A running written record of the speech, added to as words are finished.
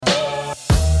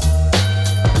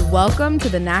Welcome to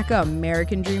the NACA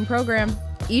American Dream Program.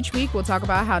 Each week, we'll talk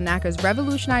about how NACA is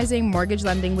revolutionizing mortgage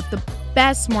lending with the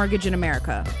best mortgage in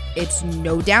America. It's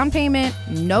no down payment,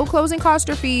 no closing cost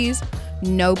or fees,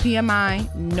 no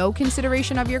PMI, no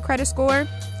consideration of your credit score.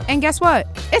 And guess what?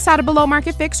 It's at a below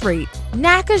market fixed rate.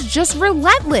 NACA's just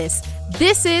relentless.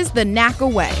 This is the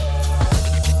NACA way.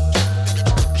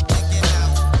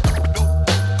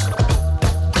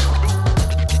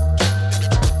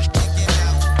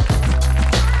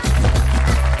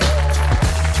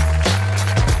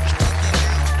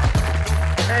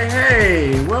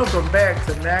 Hey, welcome back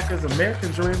to NACA's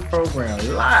American Dream Program,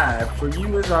 live for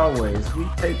you as always. We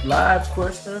take live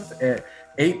questions at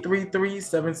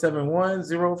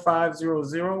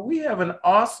 833-771-0500. We have an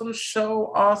awesome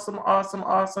show,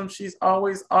 awesome. She's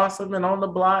always awesome and on the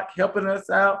block, helping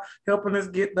us out, helping us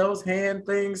get those hand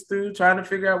things through, trying to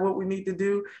figure out what we need to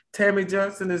do. Tammy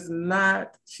Johnson is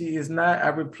not, I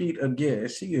repeat again,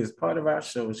 she is part of our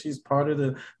show. She's part of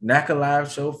the NACA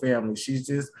Live Show family. She's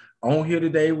just on here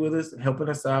today with us, helping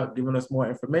us out, giving us more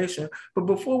information. But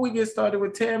before we get started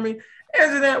with Tammy,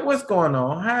 Anjanette, what's going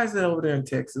on? How is it over there in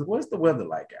Texas? What's the weather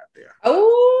like out there?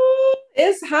 Oh,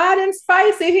 it's hot and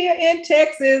spicy here in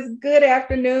Texas. Good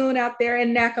afternoon out there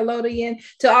in Nickelodeon.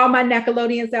 To all my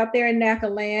Nickelodeons out there in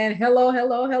NACAland,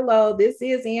 hello. This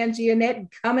is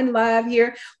Anjanette coming live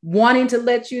here, wanting to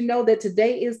let you know that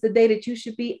today is the day that you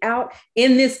should be out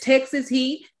in this Texas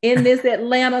heat, in this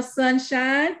Atlanta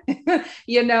sunshine,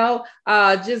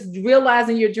 just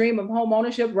realizing your dream of home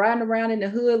ownership, riding around in the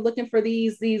hood, looking for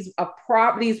these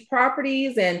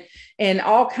properties and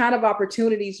all kind of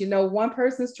opportunities. One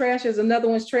person's trash is another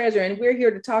one's treasure. And we're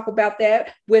here to talk about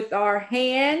that with our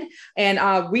hand and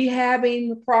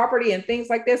rehabbing property and things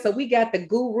like that. So we got the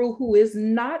guru who is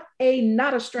not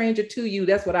a stranger to you.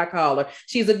 That's what I call her.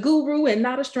 She's a guru and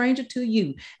not a stranger to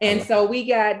you. And so we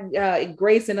got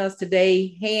gracing us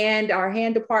today, our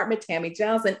hand department, Tammy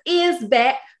Johnson is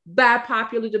back by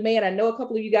popular demand. I know a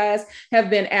couple of you guys have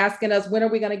been asking us, when are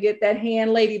we going to get that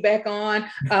hand lady back on?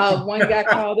 One guy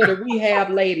called her the rehab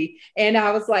lady. And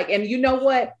I was like, and you know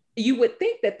what? You would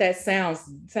think that sounds,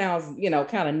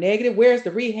 kind of negative. Where's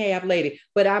the rehab lady?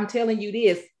 But I'm telling you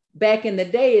this, back in the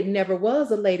day, it never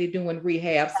was a lady doing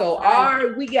rehab. So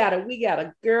we got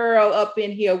a girl up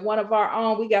in here, one of our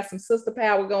own. We got some sister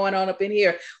power going on up in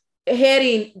here,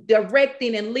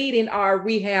 directing and leading our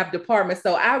rehab department.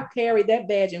 So I carry that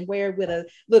badge and wear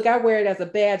it I wear it as a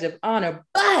badge of honor.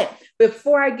 But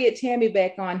before I get Tammy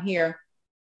back on here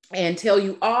and tell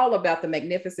you all about the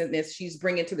magnificentness she's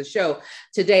bringing to the show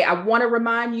today, I want to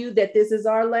remind you that this is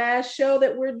our last show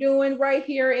that we're doing right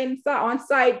here on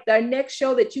site. The next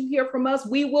show that you hear from us,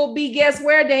 we will be, guess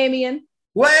where, Damien?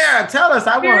 Where? Tell us.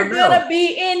 I want to know. We're going to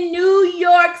be in New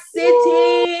York City.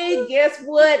 Woo! Guess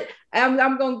what? I'm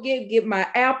going to get my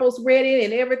apples ready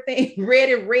and everything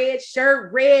ready, red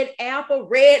shirt, red apple,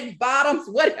 red bottoms,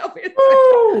 whatever.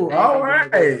 Ooh, all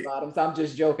right. Bottoms. I'm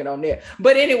just joking on there.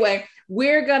 But anyway,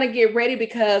 we're going to get ready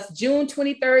because June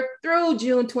 23rd through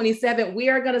June 27th, we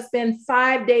are going to spend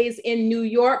 5 days in New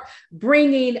York,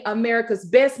 bringing America's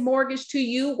best mortgage to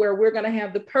you, where we're going to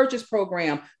have the purchase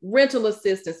program, rental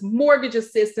assistance, mortgage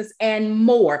assistance, and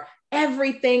more.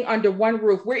 Everything under one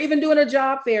roof. We're even doing a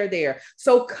job fair there.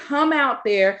 So come out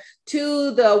there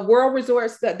to the World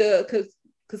Resorts, the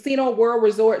Casino World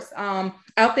Resorts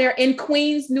out there in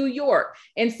Queens, New York.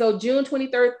 And so June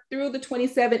 23rd through the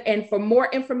 27th. And for more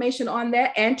information on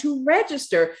that and to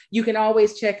register, you can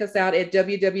always check us out at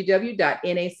www.naca.com.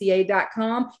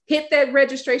 Hit that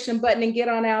registration button and get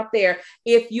on out there.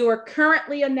 If you're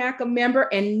currently a NACA member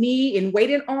and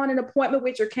waiting on an appointment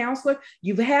with your counselor,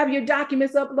 you have your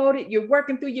documents uploaded, you're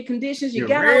working through your conditions, you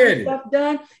got all this stuff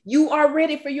done, you are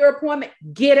ready for your appointment,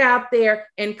 get out there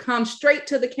and come straight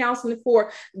to the counseling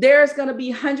floor. There's going to be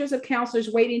hundreds of counselors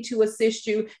waiting to assist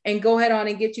you and go ahead on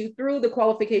and get you through the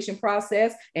qualification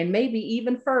process and maybe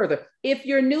even further. If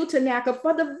you're new to NACA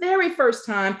for the very first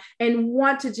time and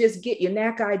want to just get your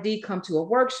NACA ID, come to a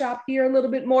workshop, hear a little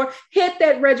bit more, hit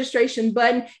that registration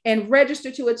button and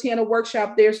register to attend a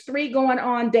workshop. There's 3 going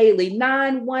on daily,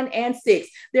 9, 1, and 6.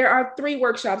 There are 3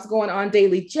 workshops going on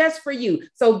daily just for you.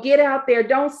 So get out there.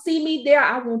 Don't see me there.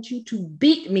 I want you to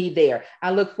beat me there.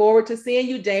 I look forward to seeing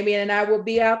you. Damien and I will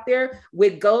be out there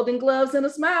with golden gloves and a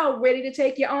smile, ready to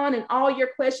take you on and all your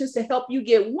questions to help you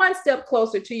get one step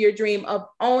closer to your dream of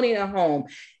owning a home.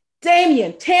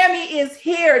 Damien, Tammy is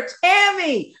here.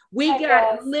 Tammy, we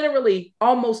got literally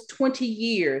almost 20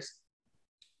 years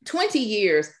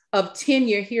of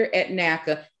tenure here at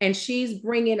NACA, and she's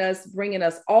bringing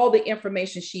us all the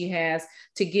information she has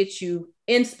to get you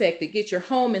inspected, get your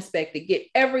home inspected, get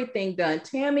everything done.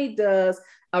 Tammy does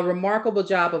a remarkable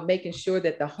job of making sure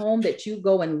that the home that you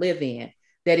go and live in,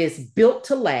 that is built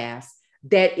to last,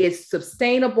 that is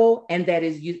sustainable, and that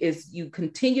is you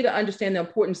continue to understand the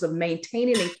importance of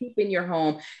maintaining and keeping your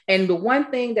home. And the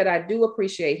one thing that I do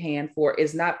appreciate Han for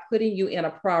is not putting you in a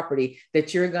property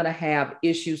that you're going to have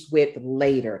issues with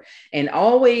later. And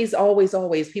always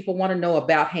people want to know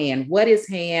about Han. What is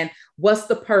Han? What's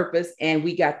the purpose? And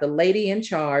we got the lady in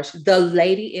charge, I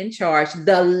ain't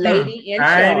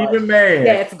even mad.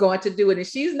 That's going to do it. And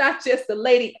she's not just the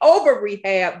lady over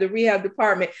the rehab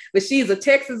department, but she's a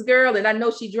Texas girl. And I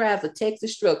know she drives a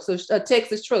Texas truck. So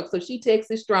she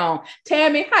Texas strong.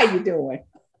 Tammy, how you doing?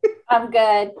 I'm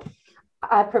good.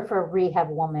 I prefer rehab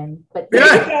woman, but there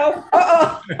you go.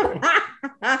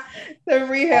 The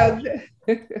rehab.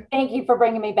 Thank you for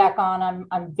bringing me back on.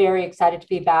 I'm very excited to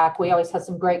be back. We always have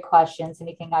some great questions.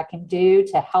 Anything I can do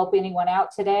to help anyone out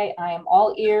today, I am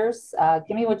all ears.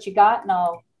 Give me what you got and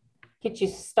I'll get you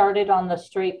started on the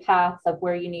straight path of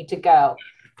where you need to go.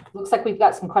 Looks like we've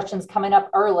got some questions coming up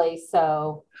early.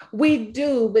 So we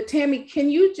do, but Tammy,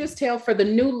 can you just tell for the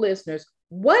new listeners,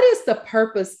 what is the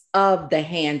purpose of the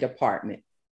HAND department?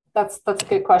 That's a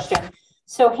good question.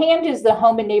 So HAND is the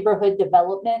Home and Neighborhood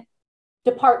Development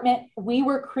Department. We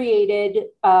were created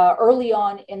early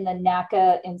on in the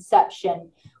NACA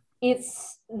inception.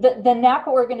 It's the NACA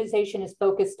organization is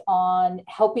focused on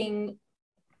helping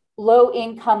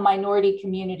low-income minority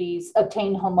communities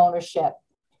obtain home ownership.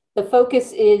 The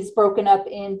focus is broken up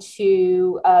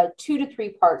into 2 to 3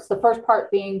 parts. The first part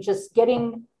being just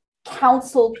getting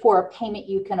counseled for a payment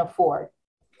you can afford.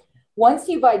 Once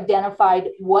you've identified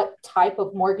what type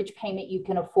of mortgage payment you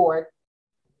can afford,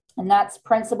 and that's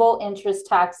principal, interest,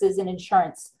 taxes, and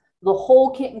insurance, the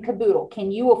whole kit and caboodle, can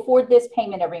you afford this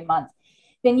payment every month?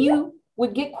 Then you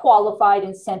would get qualified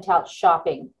and sent out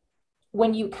shopping.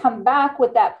 When you come back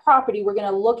with that property, we're going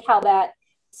to look how that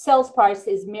sales price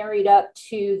is married up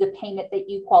to the payment that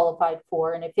you qualified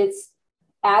for. And if it's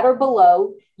at or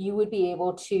below, you would be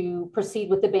able to proceed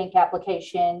with the bank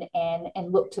application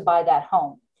and look to buy that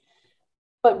home.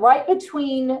 But right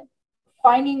between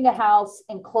finding the house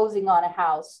and closing on a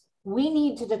house, we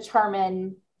need to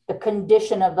determine the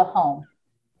condition of the home.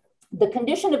 The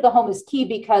condition of the home is key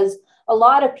because a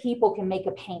lot of people can make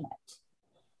a payment.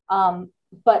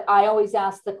 But I always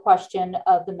ask the question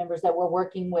of the members that we're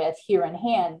working with here in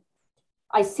HAND,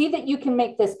 I see that you can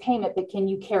make this payment, but can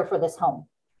you care for this home?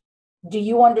 Do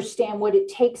you understand what it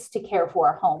takes to care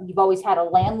for a home? You've always had a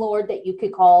landlord that you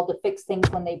could call to fix things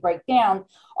when they break down.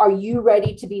 Are you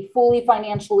ready to be fully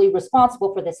financially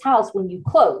responsible for this house when you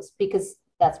close? Because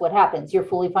that's what happens. You're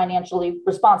fully financially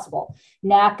responsible.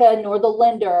 NACA nor the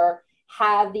lender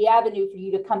have the avenue for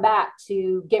you to come back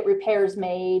to get repairs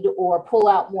made or pull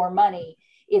out more money.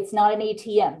 It's not an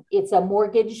ATM. It's a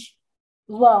mortgage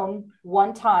loan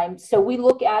one time. So we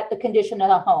look at the condition of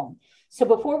the home. So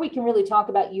before we can really talk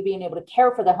about you being able to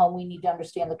care for the home, we need to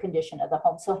understand the condition of the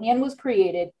home. So HAND was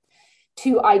created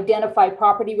to identify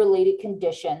property-related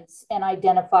conditions and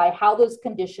identify how those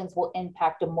conditions will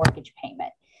impact a mortgage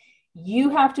payment. You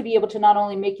have to be able to not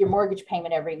only make your mortgage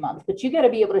payment every month, but you got to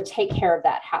be able to take care of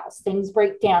that house. Things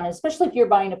break down, especially if you're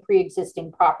buying a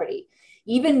pre-existing property.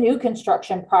 Even new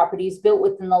construction properties built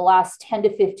within the last 10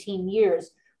 to 15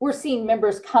 years, we're seeing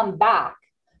members come back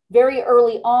very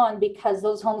early on because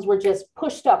those homes were just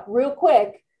pushed up real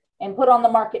quick and put on the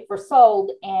market for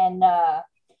sold. And the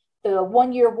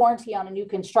 1-year warranty on a new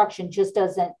construction just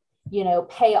doesn't,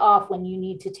 pay off when you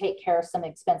need to take care of some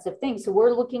expensive things. So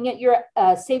we're looking at your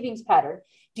savings pattern.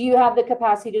 Do you have the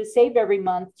capacity to save every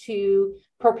month to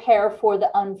prepare for the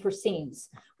unforeseens?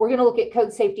 We're going to look at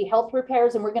code safety health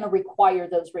repairs, and we're going to require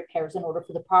those repairs in order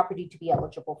for the property to be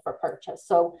eligible for purchase.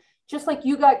 So just like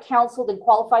you got counseled and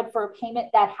qualified for a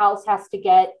payment, that house has to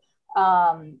get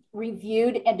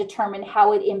reviewed and determine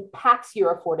how it impacts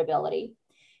your affordability.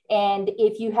 And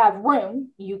if you have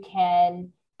room, you can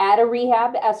add a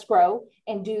rehab escrow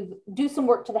and do some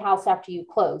work to the house after you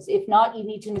close. If not, you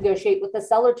need to negotiate with the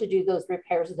seller to do those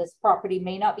repairs. This property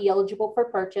may not be eligible for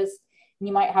purchase.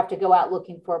 You might have to go out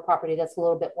looking for a property that's a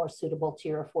little bit more suitable to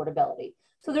your affordability.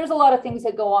 So there's a lot of things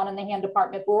that go on in the HAND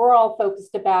department, but we're all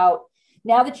focused about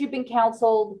now that you've been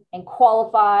counseled and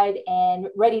qualified and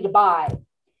ready to buy,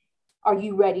 are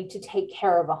you ready to take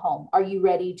care of a home? Are you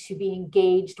ready to be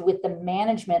engaged with the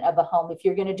management of a home? If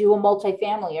you're going to do a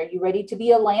multifamily, are you ready to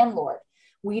be a landlord?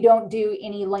 We don't do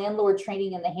any landlord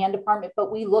training in the HAND department,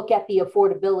 but we look at the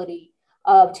affordability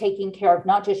of taking care of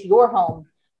not just your home,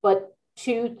 but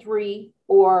 2, 3,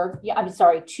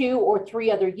 two or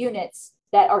three other units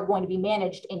that are going to be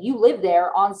managed, and you live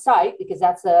there on site because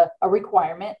that's a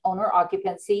requirement, owner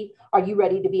occupancy. Are you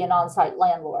ready to be an on-site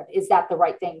landlord? Is that the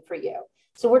right thing for you?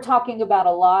 So we're talking about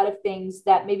a lot of things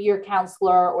that maybe your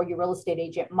counselor or your real estate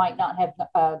agent might not have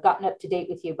gotten up to date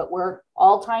with you, but we're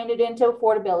all tying it into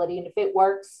affordability. And if it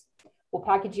works, we'll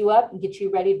package you up and get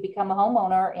you ready to become a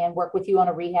homeowner and work with you on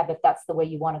a rehab if that's the way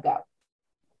you want to go.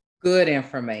 Good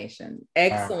information.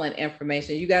 Excellent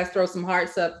information. You guys throw some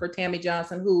hearts up for Tammy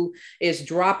Johnson, who is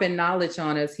dropping knowledge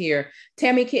on us here.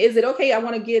 Tammy, is it okay? I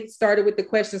want to get started with the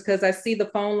questions because I see the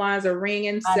phone lines are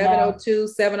ringing. 702,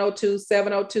 702,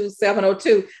 702,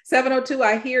 702, 702.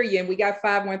 I hear you. And we got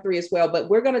 513 as well. But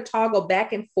we're going to toggle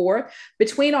back and forth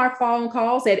between our phone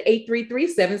calls at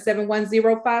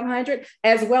 833-771-0500,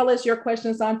 as well as your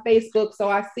questions on Facebook. So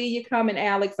I see you coming,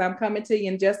 Alex. I'm coming to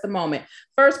you in just a moment.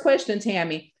 First question,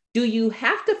 Tammy. Do you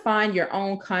have to find your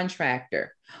own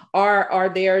contractor, or are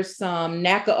there some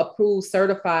NACA approved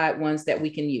certified ones that we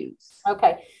can use?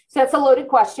 Okay, so that's a loaded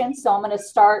question. So I'm going to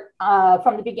start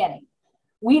from the beginning.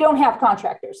 We don't have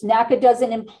contractors. NACA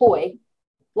doesn't employ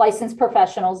licensed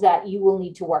professionals that you will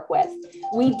need to work with.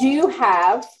 We do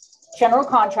have general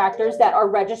contractors that are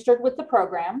registered with the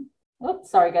program. Oops,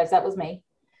 sorry guys, that was me.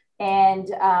 And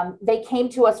they came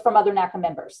to us from other NACA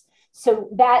members. So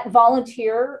that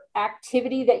volunteer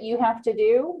activity that you have to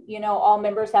do, all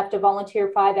members have to volunteer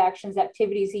 5 actions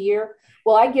activities a year.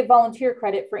 Well, I give volunteer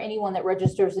credit for anyone that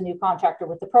registers a new contractor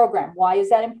with the program. Why is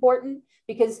that important?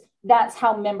 Because that's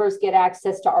how members get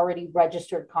access to already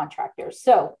registered contractors.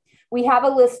 So we have a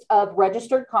list of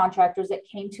registered contractors that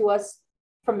came to us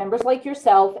from members like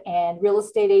yourself and real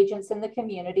estate agents in the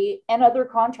community and other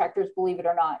contractors, believe it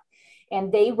or not. And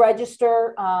they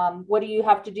register. What do you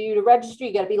have to do to register?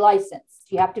 You got to be licensed.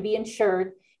 You have to be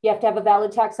insured. You have to have a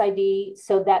valid tax ID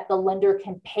so that the lender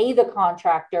can pay the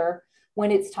contractor when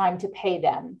it's time to pay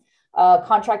them.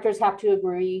 Contractors have to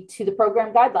agree to the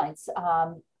program guidelines,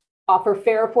 offer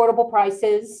fair, affordable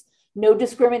prices, no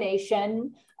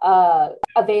discrimination,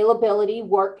 availability,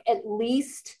 work at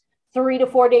least 3 to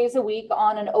 4 days a week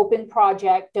on an open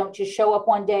project. Don't just show up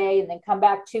one day and then come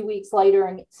back 2 weeks later.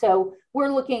 And so we're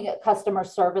looking at customer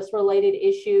service related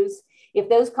issues. If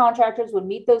those contractors would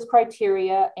meet those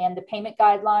criteria and the payment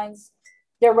guidelines,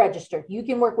 they're registered. You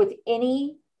can work with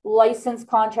any licensed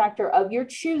contractor of your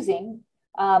choosing.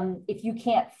 If you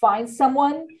can't find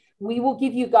someone, we will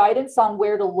give you guidance on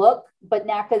where to look, but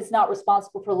NACA is not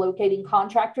responsible for locating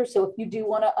contractors. So if you do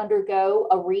want to undergo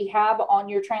a rehab on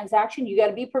your transaction, you got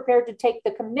to be prepared to take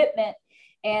the commitment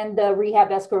and the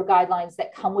rehab escrow guidelines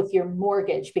that come with your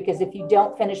mortgage. Because if you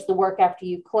don't finish the work after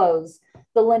you close,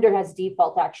 the lender has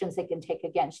default actions they can take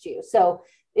against you. So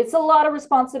it's a lot of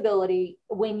responsibility.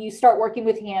 When you start working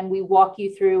with HAND, we walk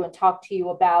you through and talk to you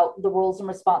about the roles and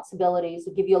responsibilities.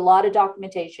 We'll give you a lot of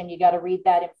documentation. You got to read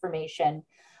that information.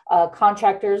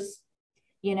 Contractors,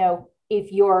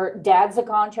 if your dad's a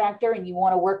contractor and you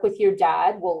want to work with your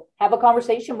dad, we'll have a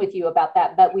conversation with you about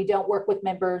that. But we don't work with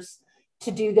members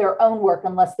to do their own work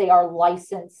unless they are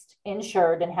licensed,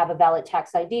 insured, and have a valid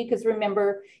tax ID. Because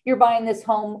remember, you're buying this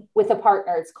home with a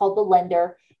partner. It's called the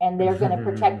lender, and they're going to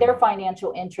protect their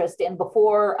financial interest. And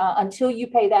until you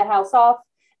pay that house off,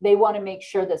 they want to make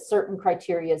sure that certain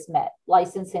criteria is met: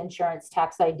 license, insurance,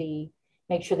 tax ID.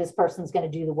 Make sure this person's going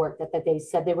to do the work that they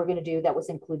said they were going to do that was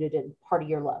included in part of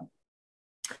your loan.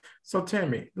 So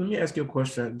Tammy, let me ask you a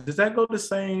question. Does that go the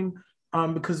same?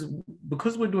 Because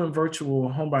we're doing virtual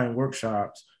home buying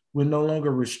workshops, we're no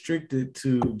longer restricted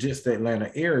to just the Atlanta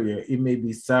area. It may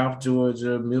be South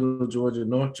Georgia, Middle Georgia,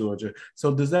 North Georgia.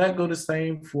 So does that go the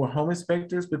same for home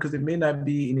inspectors? Because it may not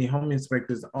be any home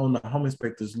inspectors on the home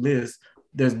inspectors list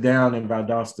that's down in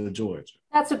Valdosta, Georgia.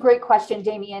 That's a great question,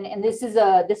 Damian. And this is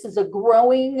a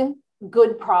growing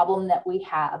good problem that we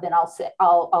have. And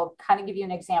I'll kind of give you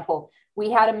an example.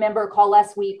 We had a member call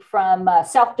last week from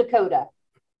South Dakota.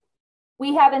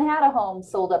 We haven't had a home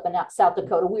sold up in South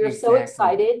Dakota. We are so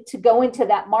excited to go into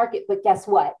that market, but guess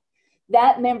what?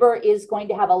 That member is going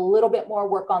to have a little bit more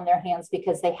work on their hands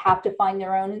because they have to find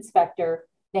their own inspector.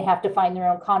 They have to find their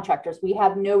own contractors. We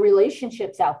have no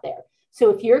relationships out there.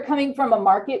 So if you're coming from a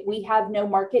market we have no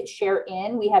market share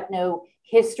in, we have no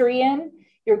history in,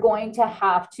 you're going to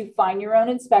have to find your own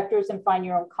inspectors and find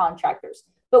your own contractors.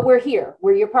 But we're here.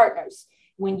 We're your partners.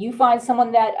 When you find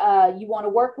someone that you want to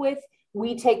work with,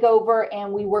 we take over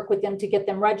and we work with them to get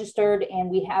them registered. And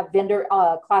we have vendor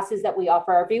classes that we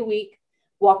offer every week,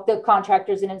 walk the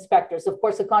contractors and inspectors. Of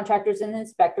course, the contractors and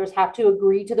inspectors have to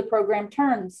agree to the program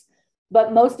terms,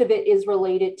 but most of it is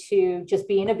related to just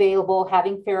being available,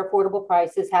 having fair, affordable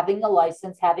prices, having a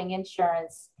license, having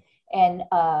insurance, and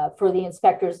for the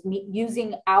inspectors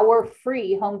using our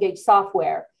free HomeGauge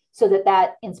software so that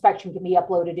that inspection can be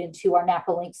uploaded into our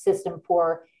NACA Link system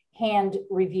for hand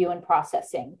review and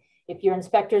processing. If your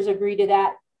inspectors agree to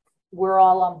that, we're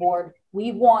all on board.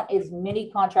 We want as many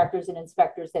contractors and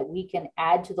inspectors that we can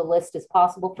add to the list as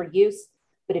possible for use.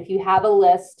 But if you have a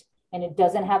list and it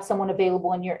doesn't have someone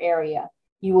available in your area,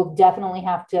 you will definitely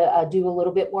have to do a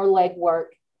little bit more legwork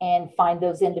and find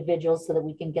those individuals so that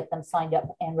we can get them signed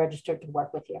up and registered to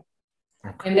work with you.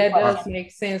 Okay. And that does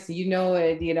make sense.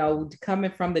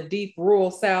 Coming from the deep rural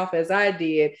South as I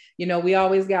did, we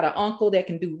always got an uncle that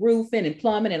can do roofing and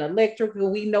plumbing and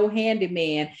electrical. We know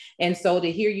handyman. And so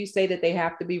to hear you say that they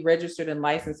have to be registered and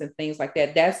licensed and things like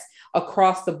that, that's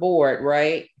across the board,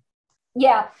 right?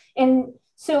 Yeah. And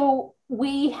so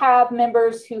we have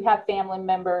members who have family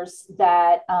members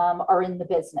that are in the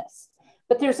business.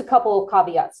 But there's a couple of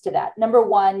caveats to that. Number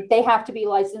one, they have to be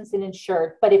licensed and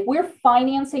insured. But if we're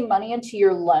financing money into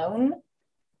your loan,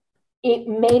 it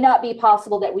may not be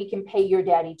possible that we can pay your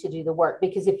daddy to do the work.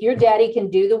 Because if your daddy can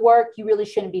do the work, you really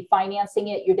shouldn't be financing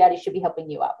it. Your daddy should be helping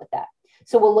you out with that.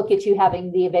 So we'll look at you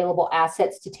having the available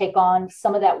assets to take on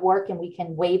some of that work, and we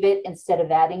can waive it instead of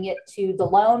adding it to the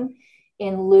loan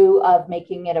in lieu of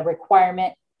making it a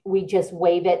requirement. We just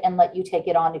waive it and let you take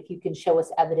it on if you can show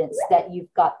us evidence that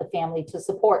you've got the family to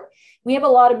support. We have a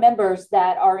lot of members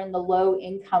that are in the low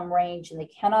income range and they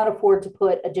cannot afford to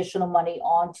put additional money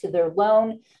onto their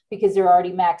loan because they're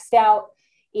already maxed out.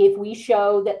 If we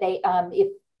show that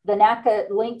if the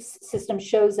NACA Links system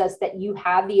shows us that you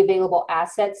have the available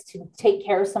assets to take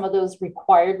care of some of those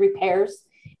required repairs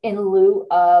in lieu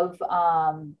of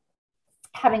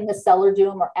having the seller do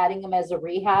them or adding them as a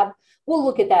rehab, we'll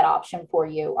look at that option for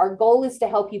you. Our goal is to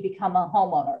help you become a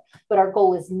homeowner, but our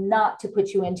goal is not to put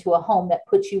you into a home that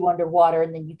puts you underwater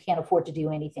and then you can't afford to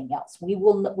do anything else. We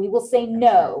will say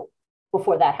no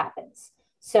before that happens.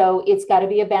 So it's got to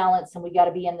be a balance, and we got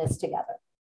to be in this together.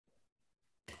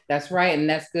 That's right. And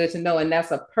that's good to know. And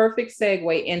that's a perfect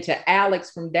segue into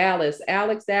Alex from Dallas.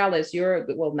 Alex Dallas,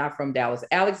 not from Dallas.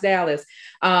 Alex Dallas,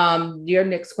 your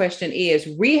next question is,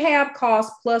 rehab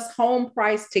costs plus home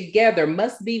price together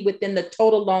must be within the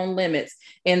total loan limits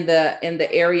in the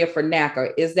area for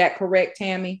NACA. Is that correct,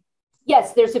 Tammy?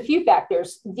 Yes, there's a few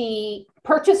factors. The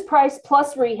purchase price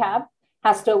plus rehab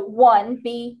has to, one,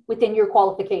 be within your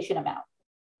qualification amount,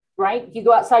 right? If you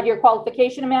go outside your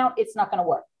qualification amount, it's not going to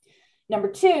work. Number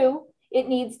two, it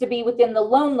needs to be within the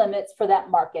loan limits for that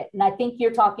market. And I think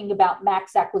you're talking about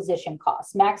max acquisition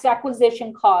costs. Max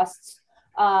acquisition costs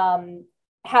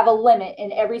have a limit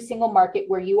in every single market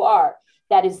where you are.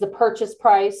 That is the purchase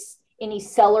price, any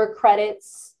seller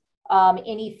credits,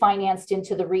 any financed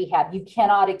into the rehab. You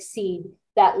cannot exceed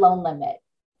that loan limit.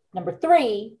 Number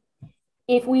three,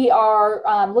 if we are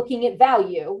looking at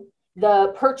value,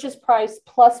 the purchase price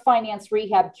plus finance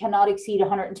rehab cannot exceed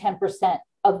 110%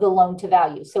 of the loan to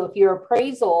value. So if your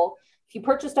appraisal, if you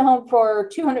purchased a home for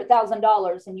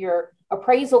 $200,000 and your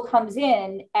appraisal comes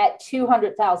in at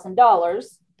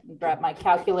 $200,000, grab my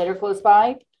calculator close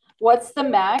by, what's the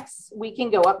max we can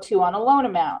go up to on a loan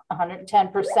amount?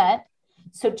 110%.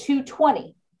 So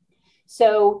 220.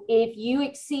 So if you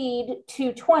exceed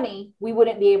 220, we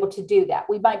wouldn't be able to do that.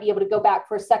 We might be able to go back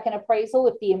for a second appraisal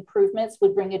if the improvements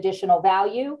would bring additional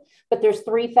value, but there's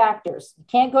three factors. You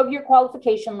can't go over your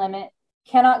qualification limit,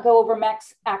 cannot go over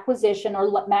max acquisition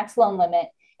or max loan limit,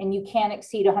 and you can't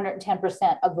exceed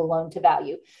 110% of the loan to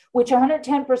value, which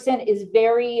 110% is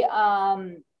very,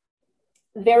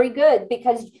 very good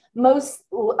because most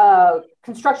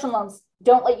construction loans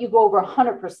don't let you go over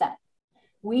 100%.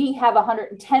 We have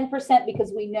 110%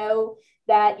 because we know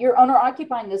that you're owner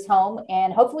occupying this home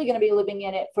and hopefully going to be living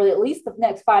in it for at least the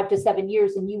next 5 to 7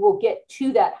 years, and you will get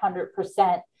to that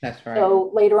 100%. That's right. So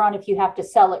later on, if you have to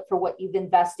sell it for what you've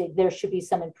invested, there should be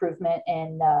some improvement.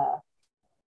 And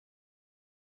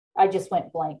I just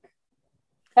went blank.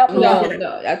 Help me out.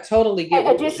 No, I totally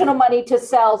get additional money to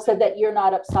sell so that you're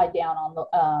not upside down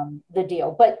on the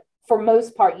deal. But for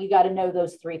most part, you got to know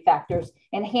those three factors,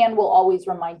 and Han will always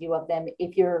remind you of them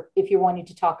if you're wanting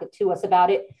to talk to us about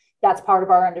it. That's part of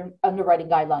our underwriting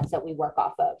guidelines that we work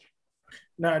off of.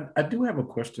 Now, I do have a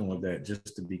question with that,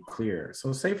 just to be clear.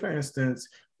 So say, for instance,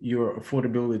 your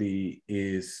affordability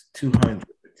is 200.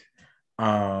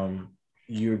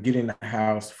 You're getting a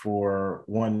house for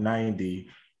 190,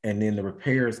 and then the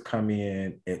repairs come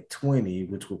in at 20,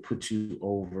 which will put you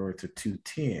over to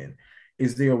 210.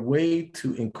 Is there a way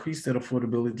to increase that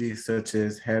affordability, such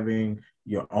as having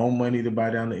your own money to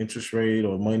buy down the interest rate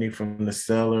or money from the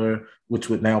seller, which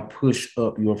would now push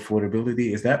up your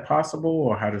affordability? Is that possible,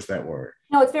 or how does that work?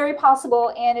 No, it's very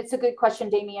possible. And it's a good question,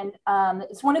 Damien.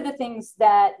 It's one of the things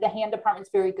that the hand department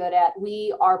is very good at.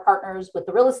 We are partners with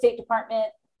the real estate department,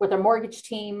 with our mortgage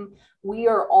team. We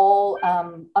are all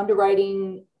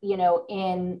underwriting,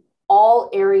 in all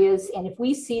areas. And if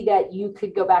we see that you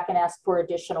could go back and ask for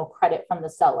additional credit from the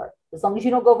seller, as long as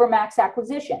you don't go over max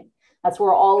acquisition, that's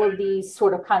where all of these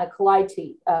sort of kind of collide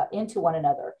into one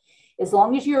another. As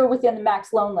long as you're within the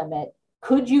max loan limit,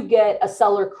 could you get a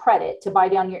seller credit to buy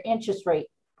down your interest rate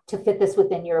to fit this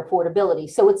within your affordability?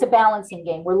 So it's a balancing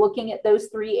game. We're looking at those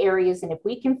three areas. And if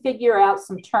we can figure out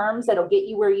some terms that'll get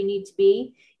you where you need to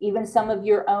be, even some of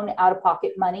your own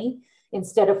out-of-pocket money,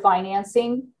 instead of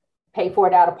financing, pay for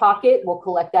it out of pocket. We'll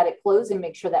collect that at close and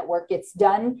make sure that work gets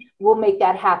done. We'll make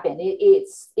that happen.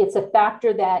 It's a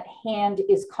factor that hand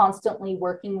is constantly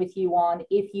working with you on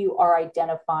if you are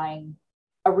identifying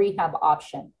a rehab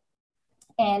option.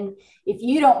 And if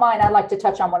you don't mind, I'd like to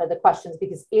touch on one of the questions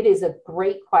because it is a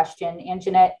great question,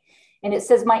 Anjanette. And it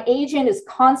says, my agent is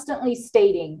constantly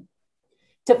stating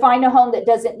to find a home that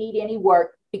doesn't need any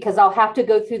work because I'll have to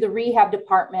go through the rehab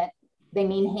department, they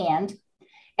mean hand,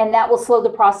 and that will slow the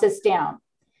process down.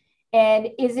 And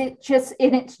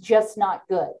it's just not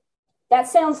good. That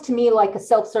sounds to me like a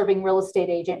self-serving real estate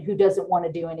agent who doesn't want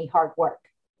to do any hard work.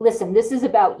 Listen, this is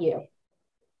about you.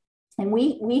 And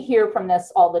we hear from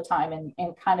this all the time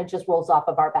and kind of just rolls off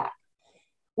of our back.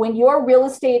 When your real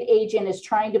estate agent is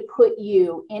trying to put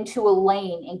you into a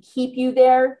lane and keep you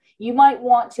there, you might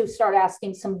want to start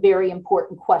asking some very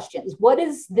important questions. What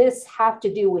does this have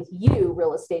to do with you,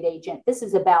 real estate agent? This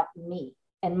is about me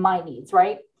and my needs,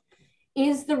 right?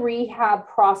 Is the rehab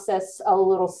process a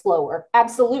little slower?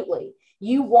 Absolutely.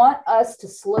 You want us to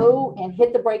slow and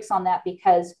hit the brakes on that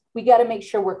because we got to make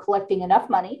sure we're collecting enough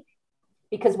money,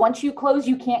 because once you close,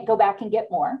 you can't go back and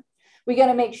get more. We got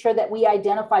to make sure that we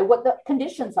identify what the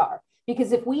conditions are,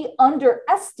 because if we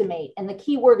underestimate, and the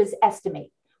key word is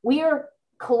estimate, we are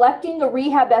collecting a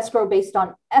rehab escrow based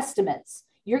on estimates.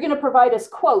 You're going to provide us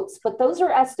quotes, but those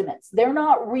are estimates. They're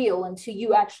not real until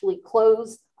you actually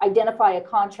close, identify a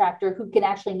contractor who can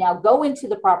actually now go into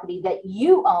the property that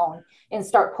you own and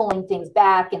start pulling things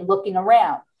back and looking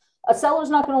around. A seller's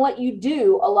not going to let you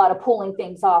do a lot of pulling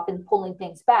things off and pulling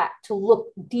things back to look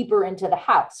deeper into the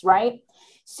house, right?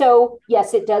 So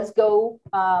yes, it does go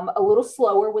a little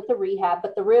slower with the rehab,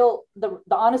 but the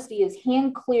honesty is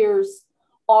hand clears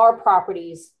our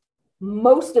properties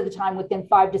most of the time within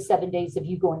 5 to 7 days of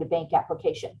you going to bank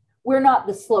application. We're not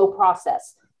the slow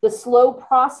process. The slow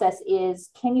process is,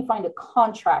 can you find a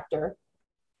contractor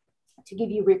to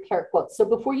give you repair quotes? So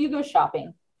before you go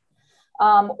shopping,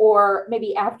 or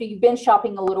maybe after you've been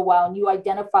shopping a little while and you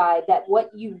identify that what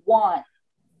you want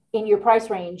in your price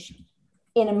range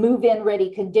in a move-in ready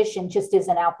condition just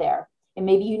isn't out there. And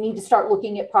maybe you need to start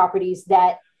looking at properties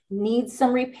that need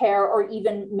some repair or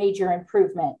even major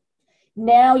improvement.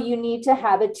 Now you need to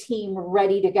have a team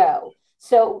ready to go.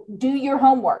 So do your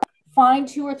homework. Find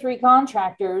 2 or 3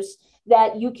 contractors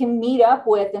that you can meet up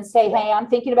with and say, hey, I'm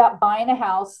thinking about buying a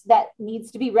house that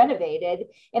needs to be renovated.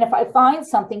 And if I find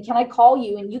something, can I call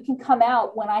you? And you can come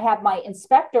out when I have my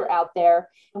inspector out there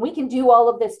and we can do all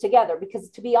of this together. Because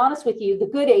to be honest with you, the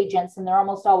good agents, and they're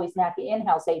almost always NACA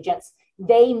in-house agents,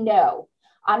 they know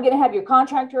I'm going to have your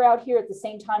contractor out here at the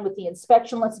same time with the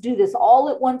inspection. Let's do this all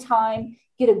at one time.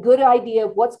 Get a good idea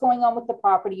of what's going on with the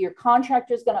property. Your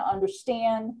contractor is going to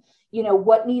understand,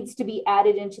 what needs to be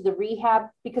added into the rehab,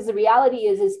 because the reality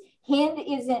is hand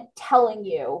isn't telling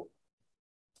you,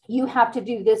 you have to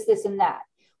do this, this, and that.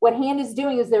 What hand is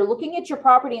doing is they're looking at your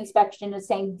property inspection and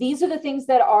saying, these are the things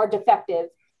that are defective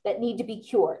that need to be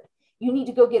cured. You need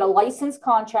to go get a licensed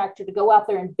contractor to go out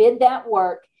there and bid that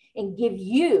work and give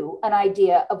you an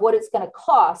idea of what it's going to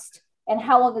cost and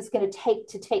how long it's going to take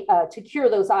to cure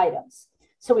those items.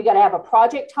 So we got to have a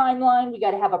project timeline. We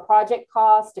got to have a project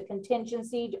cost, a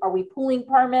contingency. Are we pulling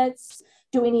permits?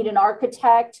 Do we need an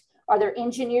architect? Are there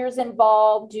engineers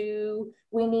involved? Do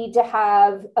we need to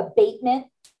have abatement?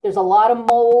 There's a lot of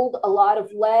mold, a lot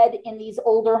of lead in these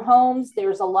older homes.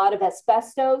 There's a lot of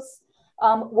asbestos.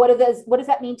 What does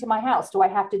that mean to my house? Do I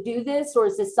have to do this, or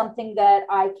is this something that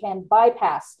I can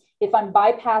bypass? If I'm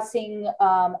bypassing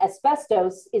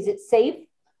asbestos, is it safe?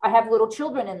 I have little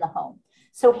children in the home.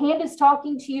 So hand is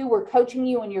talking to you, we're coaching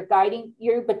you and you're guiding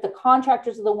you, but the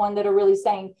contractors are the one that are really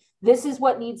saying, this is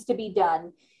what needs to be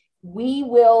done. We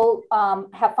will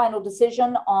have final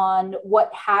decision on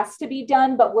what has to be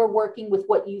done, but we're working with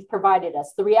what you've provided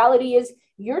us. The reality is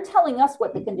you're telling us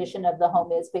what the condition of the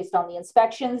home is based on the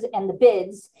inspections and the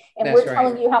bids, and That's we're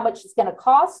telling you how much it's going to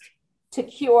cost to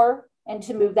cure and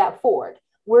to move that forward.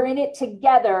 We're in it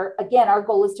together. Again, our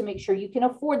goal is to make sure you can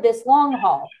afford this long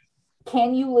haul.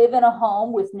 Can you live in a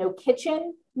home with no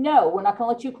kitchen? No, we're not going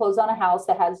to let you close on a house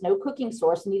that has no cooking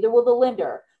source, neither will the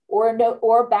lender, or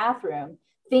a bathroom.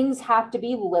 Things have to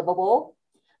be livable.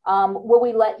 Will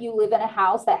we let you live in a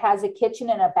house that has a kitchen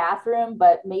and a bathroom,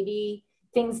 but maybe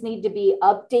things need to be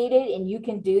updated and you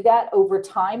can do that over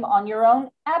time on your own?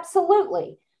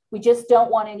 Absolutely. We just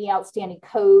don't want any outstanding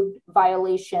code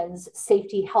violations,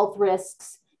 safety, health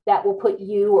risks that will put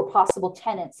you or possible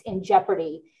tenants in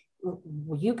jeopardy.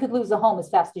 You could lose a home as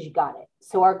fast as you got it.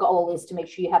 So our goal is to make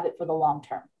sure you have it for the long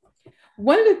term.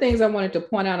 One of the things I wanted to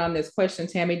point out on this question,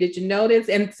 Tammy, did you notice,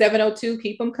 and 702,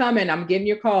 keep them coming, I'm getting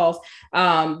your calls,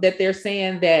 that they're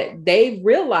saying that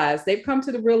they've come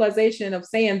to the realization of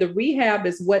saying the rehab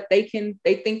is what they think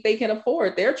they can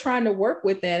afford. They're trying to work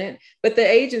within it, but the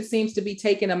agent seems to be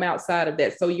taking them outside of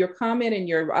that. So your comment and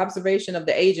your observation of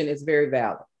the agent is very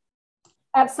valid.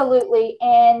 Absolutely.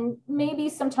 And maybe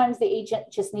sometimes the agent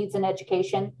just needs an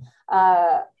education.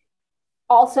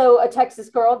 Also a Texas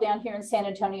girl down here in San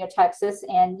Antonio, Texas.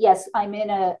 And yes, I'm in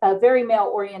a very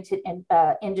male-oriented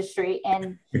industry.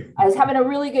 And I was having a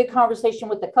really good conversation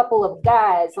with a couple of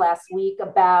guys last week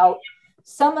about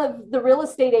some of the real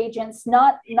estate agents,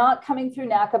 not coming through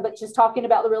NACA, but just talking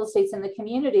about the real estates in the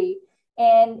community.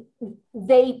 And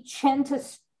they tend to,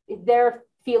 their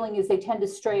feeling is they tend to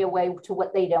stray away to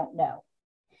what they don't know.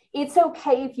 It's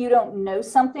okay if you don't know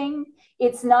something.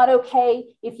 It's not okay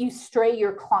if you stray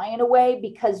your client away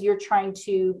because you're trying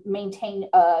to maintain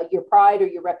your pride or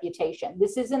your reputation.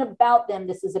 This isn't about them.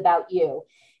 This is about you.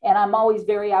 And I'm always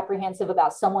very apprehensive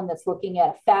about someone that's looking at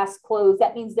a fast close.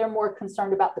 That means they're more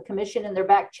concerned about the commission in their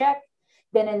back check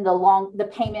than in the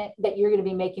payment that you're going to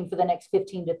be making for the next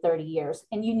 15 to 30 years.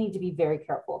 And you need to be very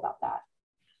careful about that.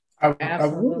 I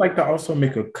would like to also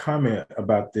make a comment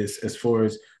about this as far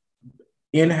as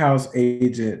in-house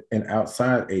agent and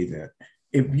outside agent.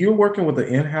 If you're working with an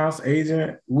in-house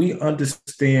agent, we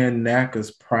understand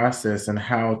NACA's process and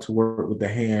how to work with the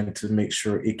hand to make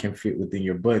sure it can fit within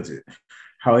your budget.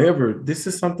 However, this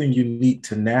is something unique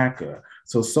to NACA.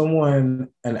 So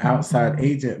an outside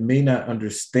agent may not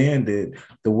understand it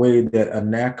the way that a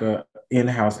NACA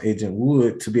in-house agent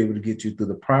would to be able to get you through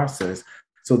the process.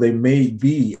 So they may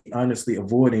be honestly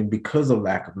avoiding because of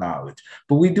lack of knowledge.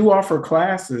 But we do offer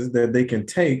classes that they can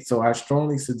take. So I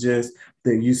strongly suggest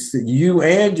that you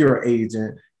and your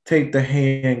agent take the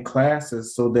hand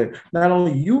classes so that not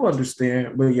only you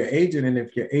understand, but your agent, and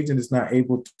if your agent is not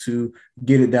able to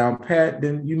get it down pat,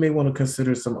 then you may want to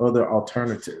consider some other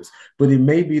alternatives. But it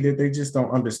may be that they just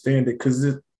don't understand it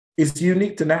because it's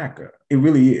unique to NACA. It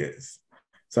really is.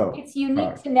 So it's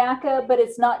unique to NACA, but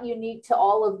it's not unique to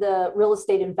all of the real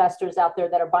estate investors out there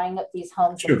that are buying up these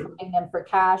homes and flipping them for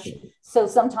cash. So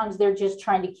sometimes they're just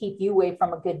trying to keep you away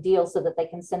from a good deal so that they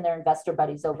can send their investor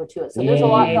buddies over to it. So there's a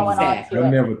lot going on to it. I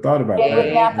never thought about that.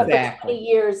 With NACA for 20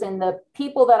 years, and the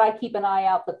people that I keep an eye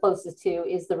out the closest to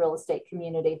is the real estate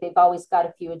community. They've always got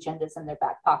a few agendas in their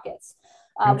back pockets.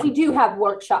 We do have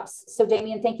workshops. So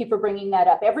Damien, thank you for bringing that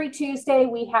up. Every Tuesday,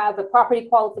 we have a property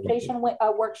qualification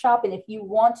workshop. And if you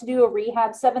want to do a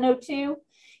rehab 702,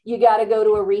 you got to go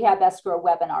to a rehab escrow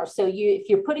webinar. So if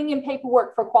you're putting in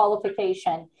paperwork for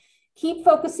qualification, keep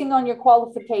focusing on your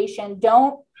qualification.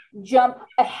 Don't jump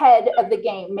ahead of the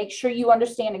game. Make sure you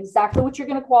understand exactly what you're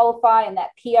going to qualify, and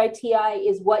that PITI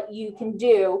is what you can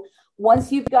do.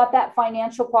 Once you've got that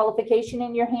financial qualification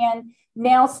in your hand,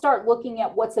 now start looking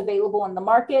at what's available in the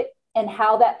market and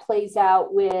how that plays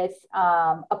out with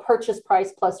a purchase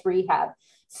price plus rehab.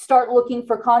 Start looking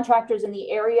for contractors in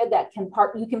the area that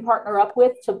you can partner up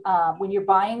with to, when you're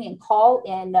buying, and call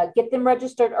and get them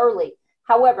registered early.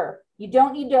 However, you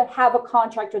don't need to have a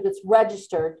contractor that's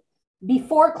registered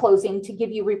before closing to give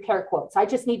you repair quotes. I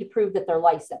just need to prove that they're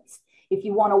licensed. If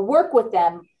you want to work with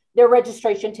them, their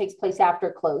registration takes place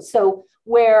after close. So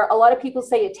where a lot of people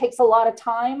say it takes a lot of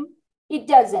time, it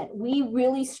doesn't. We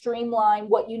really streamline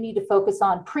what you need to focus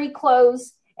on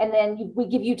pre-close, and then we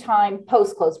give you time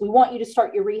post-close. We want you to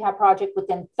start your rehab project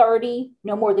within 30,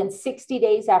 no more than 60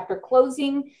 days after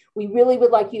closing. We really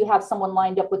would like you to have someone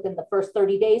lined up within the first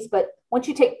 30 days. But once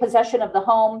you take possession of the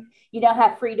home, you now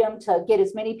have freedom to get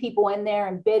as many people in there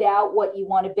and bid out what you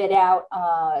want to bid out.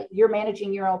 You're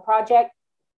managing your own project.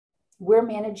 We're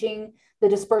managing the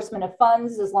disbursement of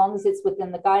funds as long as it's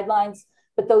within the guidelines.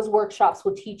 but those workshops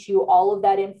will teach you all of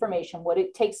that information, what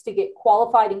it takes to get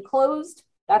qualified and closed.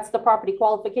 That's the property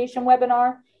qualification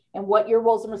webinar. And what your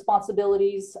roles and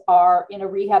responsibilities are in a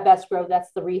rehab escrow.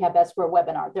 That's the rehab escrow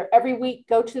webinar. They're every week.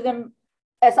 Go to them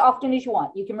as often as you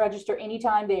want. You can register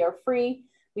anytime. They are free.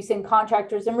 We send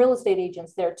contractors and real estate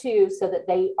agents there too, so that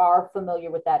they are familiar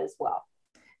with that as well.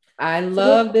 I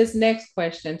love this next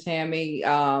question, Tammy,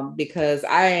 because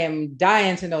I am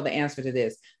dying to know the answer to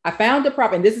this. I found a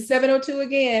property, and this is 702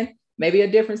 again, maybe a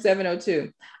different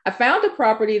 702. I found a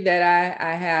property that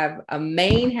I have a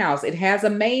main house. It has a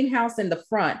main house in the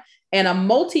front and a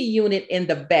multi-unit in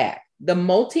the back. The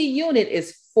multi-unit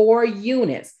is 4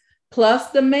 units, plus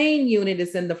the main unit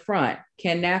is in the front.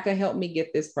 Can NACA help me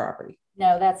get this property?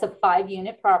 No, that's a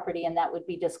 5-unit property, and that would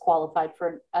be disqualified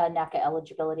for NACA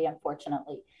eligibility,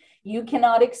 unfortunately. You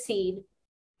cannot exceed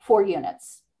 4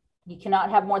 units. You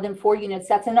cannot have more than 4 units.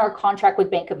 That's in our contract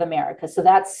with Bank of America. So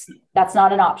that's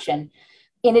not an option.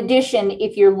 In addition,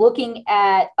 if you're looking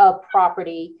at a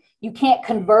property, you can't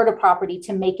convert a property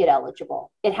to make it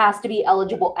eligible. It has to be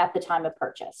eligible at the time of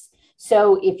purchase.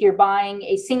 So if you're buying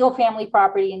a single family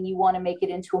property and you want to make it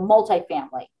into a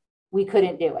multifamily, we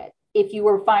couldn't do it. If you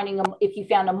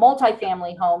found a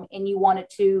multifamily home and you wanted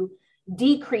to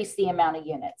decrease the amount of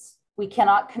units, we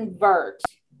cannot convert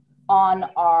on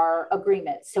our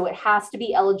agreement. So it has to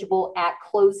be eligible at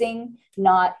closing,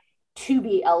 not to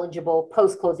be eligible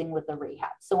post-closing with the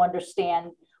rehab. So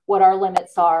understand what our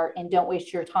limits are and don't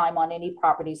waste your time on any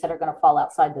properties that are going to fall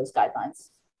outside those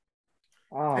guidelines.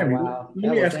 Oh, Tammy, wow.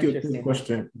 let me ask you a quick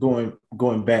question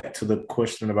going back to the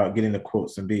question about getting the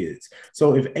quotes and bids.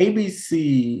 So if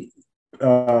ABC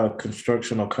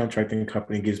construction or contracting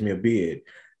company gives me a bid,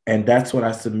 and that's what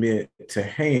I submit to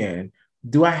hand,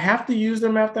 do I have to use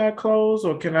them after I close,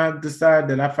 or can I decide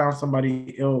that I found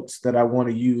somebody else that I want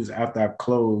to use after I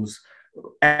close,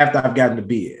 after I've gotten the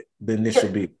bid, the initial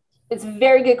bid? It's a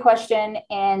very good question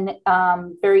and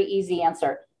very easy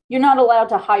answer. You're not allowed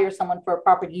to hire someone for a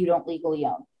property you don't legally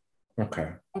own.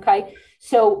 Okay.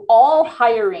 So all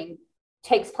hiring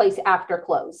takes place after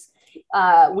close.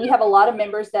 We have a lot of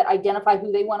members that identify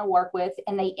who they want to work with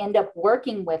and they end up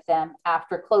working with them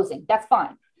after closing. That's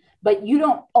fine. But you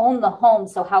don't own the home,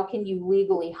 so how can you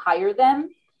legally hire them?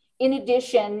 In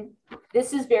addition,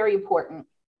 this is very important.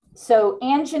 So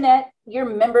Ann Jeanette, you're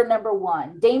member number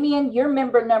 1. Damien, you're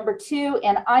member number 2,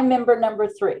 and I'm member number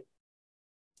 3.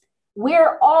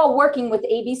 We're all working with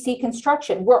ABC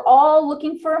Construction. We're all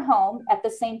looking for a home at the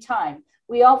same time.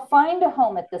 We all find a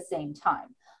home at the same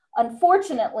time.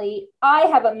 Unfortunately, I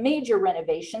have a major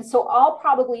renovation, so I'll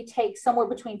probably take somewhere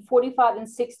between 45 and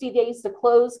 60 days to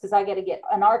close because I got to get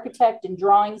an architect and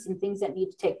drawings and things that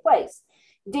need to take place.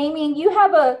 Damien, you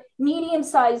have a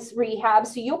medium-sized rehab,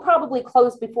 so you'll probably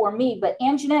close before me, but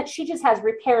Ann Jeanette, she just has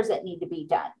repairs that need to be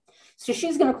done. So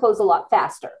she's going to close a lot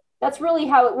faster. That's really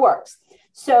how it works.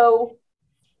 So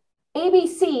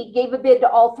ABC gave a bid to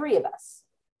all 3 of us.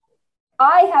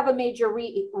 I have a major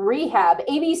rehab.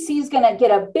 ABC is going to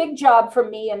get a big job from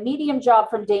me, a medium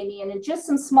job from Damien, and just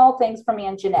some small things from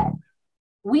Ann Jeanette.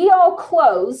 We all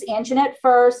close, Ann Jeanette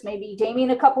first, maybe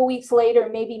Damien a couple weeks later,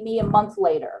 maybe me a month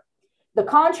later. The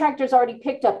contractor's already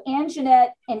picked up Ann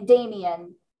Jeanette and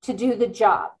Damien to do the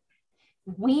job.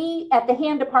 We at the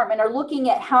hand department are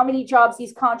looking at how many jobs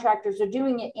these contractors are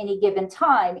doing at any given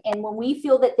time. And when we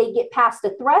feel that they get past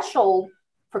the threshold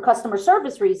for customer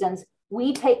service reasons,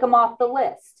 we take them off the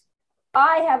list.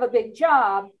 I have a big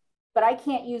job, but I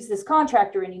can't use this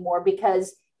contractor anymore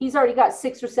because he's already got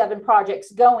 6 or 7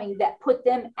 projects going that put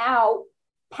them out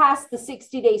past the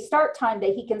 60-day start time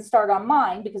that he can start on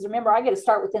mine. Because remember, I got to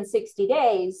start within 60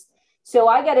 days. So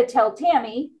I got to tell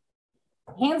Tammy,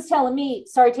 Hand's telling me,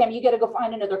 sorry, Tammy, you got to go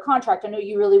find another contractor. I know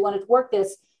you really wanted to work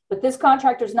this, but this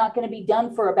contractor is not going to be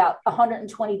done for about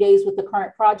 120 days with the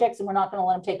current projects, and we're not going to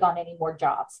let him take on any more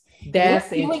jobs. That's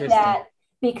interesting. That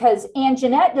because Ann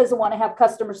Jeanette doesn't want to have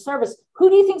customer service. Who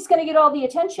do you think is going to get all the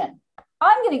attention?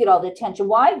 I'm going to get all the attention.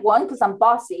 Why? 1, because I'm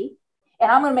bossy,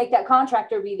 and I'm going to make that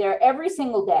contractor be there every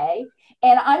single day.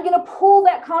 And I'm going to pull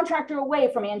that contractor away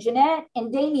from Ann Jeanette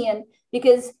and Damien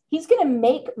because he's going to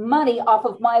make money off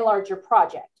of my larger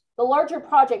project. The larger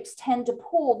projects tend to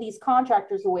pull these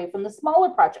contractors away from the smaller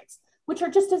projects, which are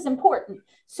just as important.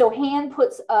 So Hand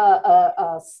puts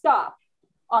a stop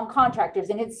on contractors,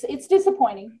 and it's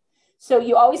disappointing. So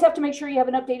you always have to make sure you have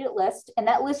an updated list, and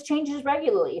that list changes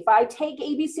regularly. If I take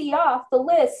ABC off the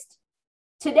list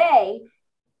today,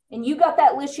 and you got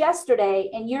that list yesterday,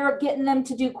 and you're getting them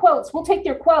to do quotes, we'll take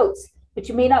their quotes, but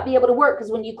you may not be able to work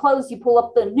because when you close, you pull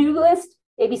up the new list,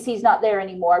 ABC's not there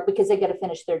anymore because they got to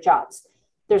finish their jobs.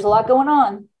 There's a lot going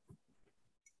on.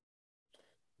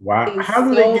 Wow. It's How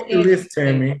do so they get the list,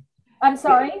 Tammy? I'm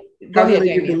sorry. Go How do ahead, they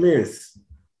get the Jamie. list?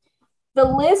 The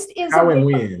list is How and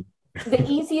available. when?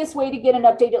 The easiest way to get an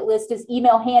updated list is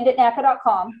email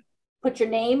hand@naca.com. Put your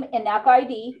name and NACA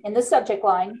ID in the subject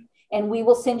line, and we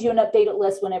will send you an updated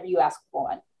list whenever you ask for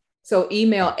one. So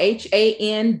email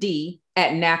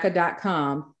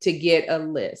hand@naca.com to get a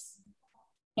list.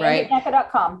 Right.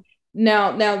 Hand@naca.com.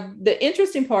 Now, the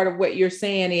interesting part of what you're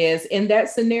saying is in that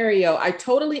scenario, I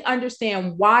totally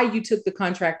understand why you took the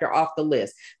contractor off the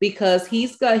list, because he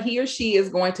or she is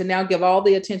going to now give all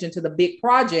the attention to the big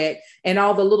project, and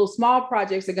all the little small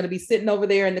projects are going to be sitting over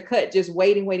there in the cut, just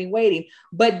waiting.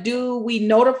 But do we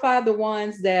notify the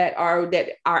ones that are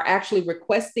actually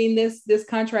requesting this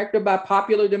contractor by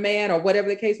popular demand or whatever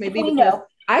the case may be? We Because know.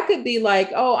 I could be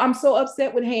like, oh, I'm so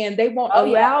upset with Hand. They won't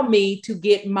allow me to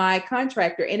get my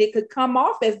contractor. And it could come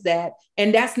off as that.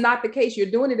 And that's not the case. You're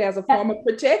doing it as a form of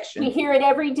protection. We hear it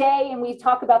every day, and we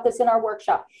talk about this in our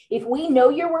workshop. If we know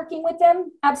you're working with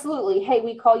them, absolutely. Hey,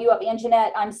 we call you up,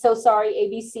 Anjanette, I'm so sorry.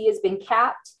 ABC has been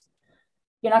capped.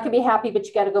 You're not going to be happy, but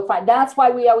you got to go find. That's why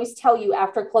we always tell you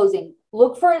after closing,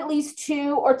 look for at least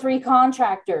 2 or 3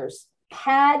 contractors.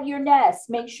 Pad your nest.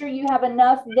 Make sure you have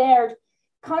enough there.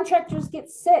 Contractors get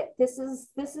sick. This is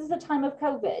the time of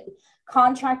COVID.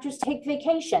 Contractors take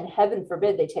vacation. Heaven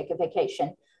forbid they take a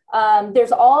vacation.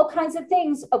 There's all kinds of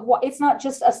things of what, it's not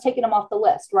just us taking them off the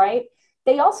list, right?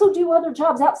 They also do other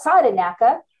jobs outside of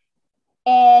NACA,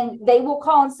 and they will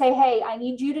call and say, hey, I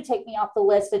need you to take me off the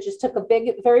list. I just took a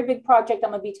very big project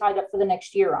I'm going to be tied up for the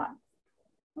next year on.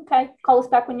 Okay, call us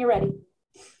back when you're ready.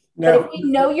 Now, but if we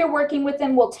know you're working with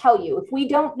them, we'll tell you. If we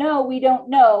don't know, we don't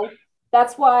know.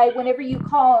 That's why whenever you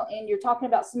call and you're talking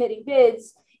about submitting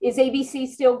bids, is ABC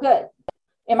still good?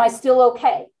 Am I still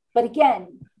okay? But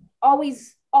again,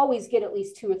 always get at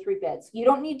least 2 or 3 bids. You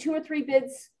don't need 2 or 3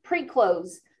 bids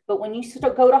pre-close, but when you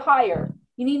go to hire,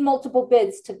 you need multiple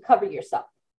bids to cover yourself.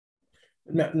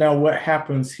 Now what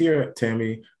happens here,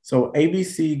 Tammy? So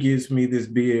ABC gives me this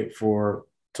bid for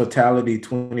totality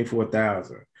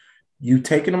 24,000. You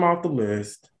taking them off the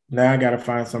list. Now I got to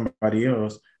find somebody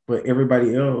else. But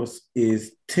everybody else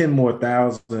is 10 more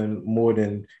thousand more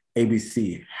than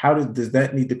ABC. How does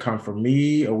that need to come from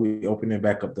me? Are we opening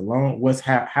back up the loan? Where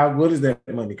does that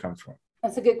money come from?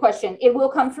 That's a good question. It will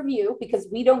come from you because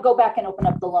we don't go back and open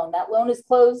up the loan. That loan is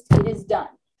closed. It is done.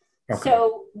 Okay.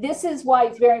 So this is why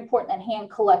it's very important that Hand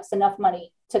collects enough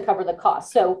money to cover the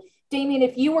cost. So Damien,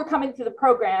 if you were coming through the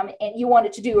program and you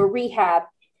wanted to do a rehab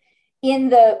in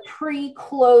the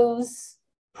pre-close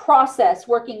process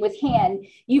working with Hand,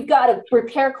 you've got a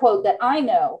repair quote that I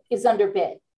know is under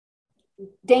bid.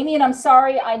 Damien, I'm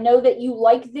sorry. I know that you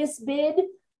like this bid.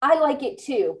 I like it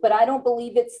too, but I don't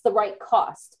believe it's the right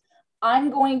cost.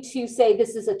 I'm going to say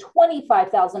this is a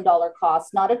 $25,000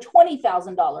 cost, not a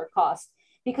 $20,000 cost,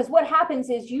 because what happens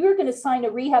is you're going to sign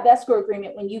a rehab escrow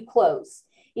agreement when you close.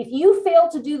 If you fail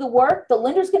to do the work, the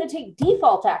lender's going to take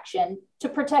default action to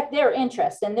protect their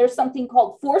interest. And there's something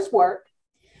called force work,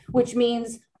 which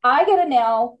means I got to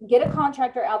now get a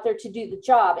contractor out there to do the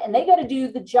job, and they got to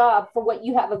do the job for what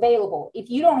you have available. If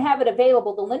you don't have it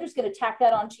available, the lender's going to tack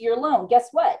that onto your loan. Guess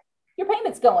what? Your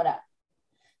payment's going up.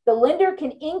 The lender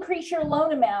can increase your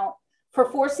loan amount for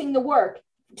forcing the work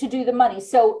to do the money.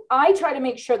 So I try to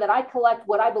make sure that I collect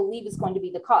what I believe is going to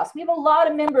be the cost. We have a lot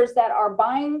of members that are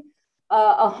buying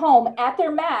a home at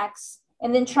their max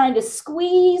and then trying to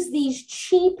squeeze these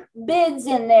cheap bids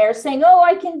in there saying, oh,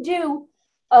 I can do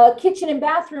a kitchen and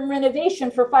bathroom renovation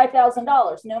for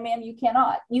 $5,000. No, ma'am, you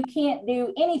cannot. You can't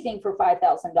do anything for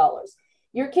 $5,000.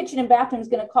 Your kitchen and bathroom is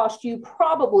going to cost you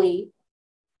probably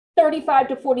 $35,000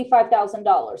 to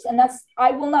 $45,000. And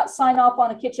I will not sign off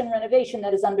on a kitchen renovation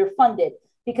that is underfunded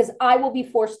because I will be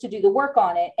forced to do the work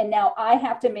on it. And now I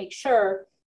have to make sure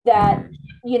that,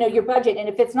 your budget, and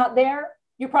if it's not there,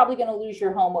 you're probably going to lose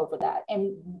your home over that.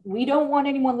 And we don't want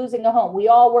anyone losing a home. We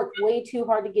all work way too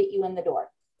hard to get you in the door.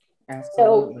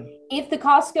 Absolutely. So if the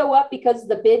costs go up because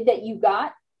the bid that you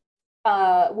got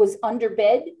was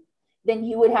underbid, then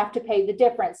you would have to pay the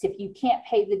difference. If you can't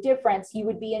pay the difference, you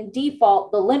would be in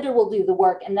default. The lender will do the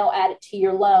work and they'll add it to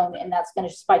your loan, and that's going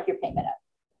to spike your payment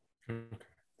up.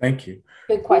 Thank you.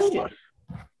 Good question.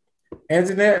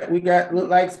 Anjanette, we look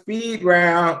like speed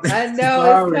round. I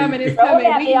know it's coming.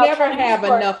 We never have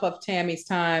enough of Tammy's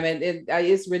time, and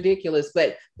it's ridiculous.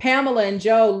 But Pamela and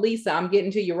Joe, Lisa, I'm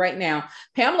getting to you right now.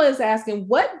 Pamela is asking,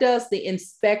 what does the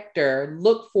inspector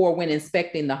look for when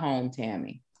inspecting the home,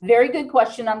 Tammy? Very good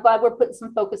question. I'm glad we're putting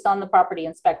some focus on the property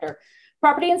inspector.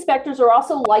 Property inspectors are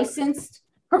also licensed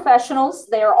professionals.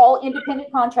 They are all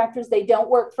independent contractors. They don't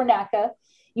work for NACA.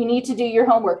 You need to do your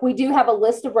homework. We do have a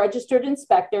list of registered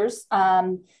inspectors.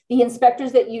 The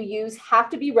inspectors that you use have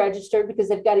to be registered because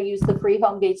they've got to use the free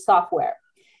HomeGate software.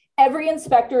 Every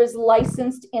inspector is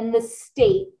licensed in the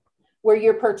state where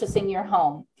you're purchasing your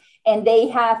home, and they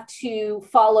have to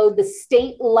follow the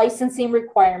state licensing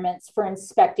requirements for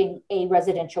inspecting a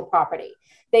residential property.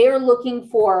 They are looking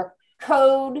for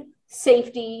code,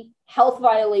 safety, health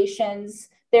violations.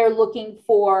 They're looking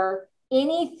for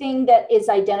anything that is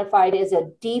identified as a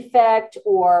defect,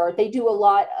 or they do a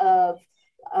lot of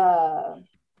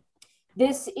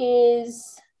this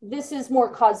is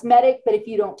more cosmetic, but if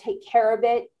you don't take care of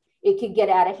it, it could get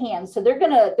out of hand. So they're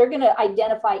gonna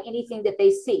identify anything that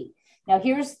they see. Now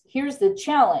here's the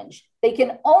challenge. They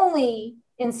can only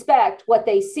inspect what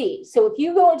they see. So if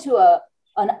you go into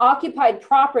an occupied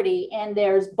property and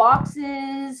there's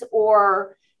boxes,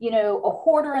 or a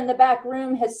hoarder in the back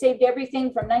room has saved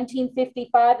everything from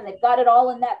 1955 and they've got it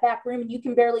all in that back room and you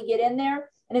can barely get in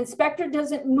there, an inspector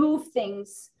doesn't move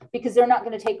things because they're not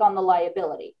going to take on the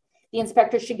liability. The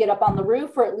inspector should get up on the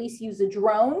roof or at least use a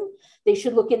drone. They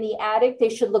should look in the attic. They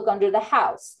should look under the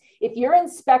house. If your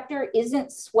inspector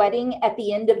isn't sweating at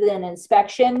the end of an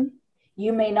inspection,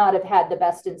 you may not have had the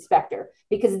best inspector,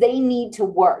 because they need to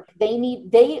work.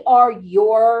 They are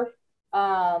your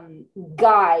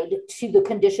guide to the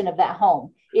condition of that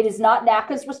home. It is not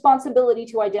NACA's responsibility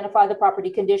to identify the property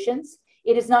conditions.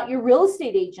 It is not your real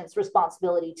estate agent's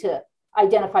responsibility to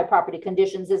identify property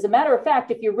conditions. As a matter of fact,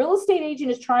 if your real estate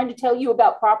agent is trying to tell you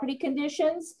about property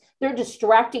conditions, they're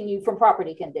distracting you from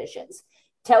property conditions.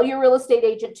 Tell your real estate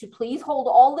agent to please hold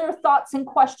all their thoughts and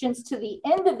questions to the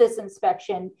end of this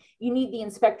inspection. You need the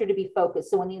inspector to be focused.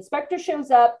 So when the inspector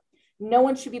shows up, no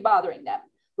one should be bothering them.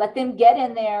 Let them get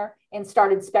in there and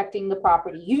start inspecting the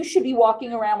property. You should be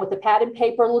walking around with a pad and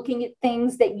paper, looking at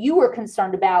things that you are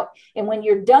concerned about. And when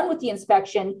you're done with the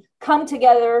inspection, come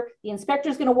together. The inspector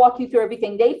is going to walk you through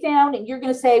everything they found. And you're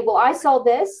going to say, well, I saw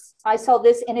this.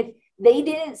 And if they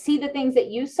didn't see the things that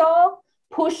you saw,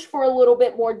 push for a little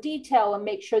bit more detail and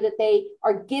make sure that they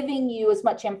are giving you as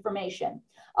much information.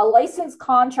 A licensed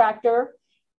contractor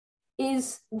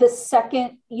is the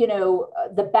second,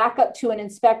 the backup to an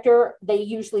inspector. They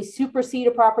usually supersede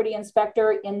a property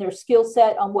inspector in their skill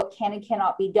set on what can and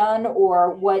cannot be done,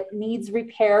 or what needs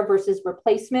repair versus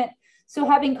replacement. So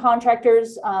having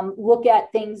contractors look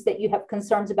at things that you have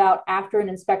concerns about after an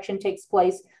inspection takes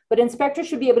place, but inspectors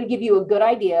should be able to give you a good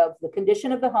idea of the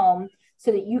condition of the home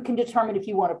so that you can determine if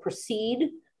you want to proceed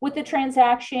with the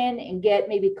transaction and get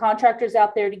maybe contractors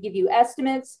out there to give you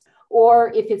estimates,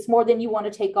 or if it's more than you want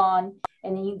to take on,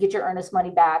 and then you get your earnest money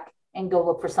back and go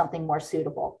look for something more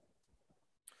suitable.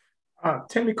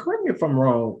 Tammy, correct me if I'm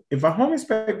wrong. If a home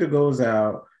inspector goes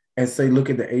out and say, look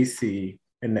at the AC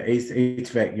and the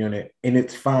HVAC unit, and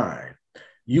it's fine,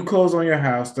 you close on your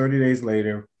house 30 days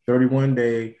later, 31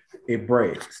 day, it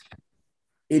breaks.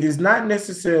 It is not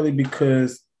necessarily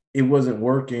because it wasn't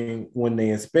working when they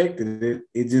inspected it.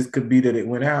 It just could be that it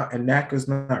went out, and NACA's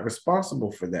not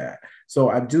responsible for that. So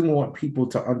I do want people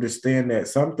to understand that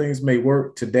some things may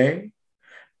work today,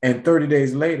 and 30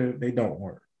 days later, they don't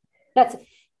work. That's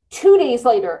 2 days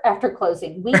later after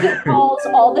closing. We get calls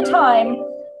all the time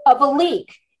of a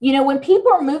leak. When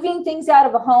people are moving things out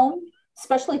of a home,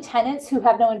 especially tenants who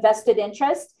have no invested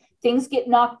interest, things get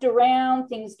knocked around,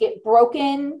 things get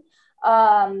broken,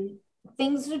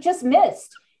 things are just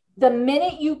missed. The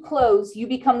minute you close, you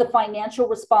become the financial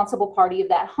responsible party of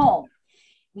that home.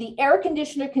 The air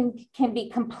conditioner can be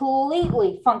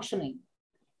completely functioning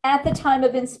at the time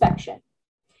of inspection.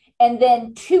 And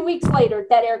then 2 weeks later,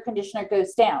 that air conditioner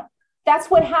goes down. That's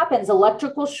what happens.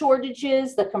 Electrical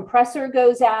shortages, the compressor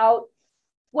goes out,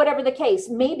 whatever the case.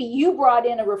 Maybe you brought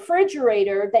in a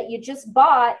refrigerator that you just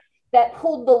bought that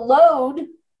pulled the load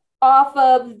off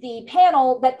of the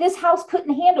panel that this house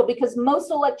couldn't handle, because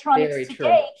most electronics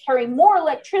today carry more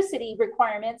electricity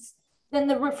requirements than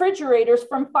the refrigerators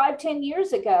from 5-10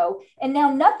 years ago. And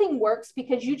now nothing works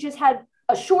because you just had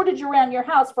a shortage around your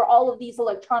house for all of these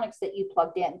electronics that you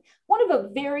plugged in.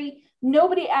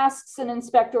 Nobody asks an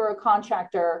inspector or a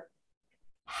contractor,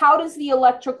 how does the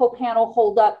electrical panel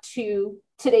hold up to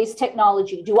today's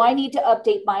technology? Do I need to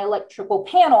update my electrical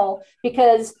panel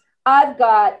because I've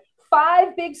got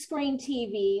 5 big screen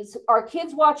TVs. Our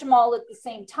kids watch them all at the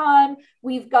same time.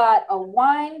 We've got a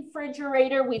wine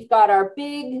refrigerator. We've got our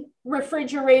big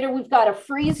refrigerator. We've got a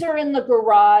freezer in the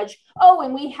garage. Oh,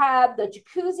 and we have the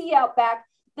jacuzzi out back.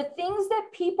 The things that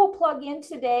people plug in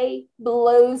today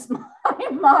blows my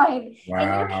mind. Wow.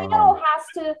 And your panel has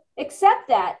to accept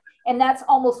that. And that's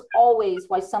almost always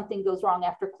why something goes wrong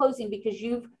after closing, because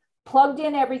you've plugged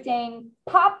in everything.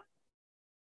 Pop,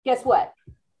 guess what?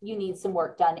 some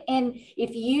work done. And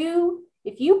if you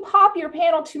pop your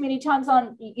panel too many times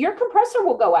on, your compressor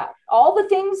will go out. All the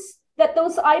things that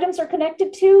those items are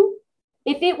connected to,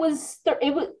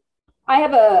 I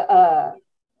have a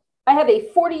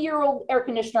 40-year-old air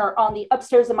conditioner on the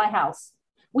upstairs of my house.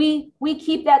 We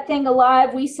keep that thing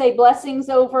alive. We say blessings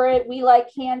over it. We light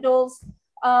candles.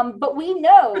 But we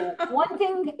know one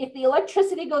thing, if the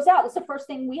electricity goes out, it's the first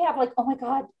thing we have, like, oh my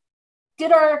God,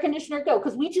 did our air conditioner go?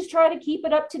 Because we just try to keep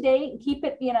it up to date and keep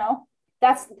it,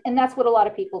 that's what a lot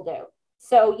of people do.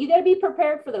 So you got to be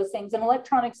prepared for those things. And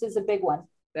electronics is a big one.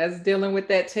 That's dealing with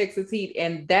that Texas heat.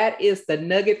 And that is the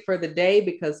nugget for the day,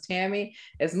 because Tammy,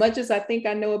 as much as I think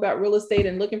I know about real estate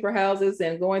and looking for houses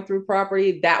and going through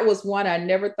property, that was one I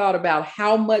never thought about.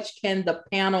 How much can the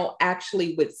panel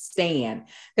actually withstand?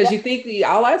 Because you think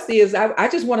all I see is I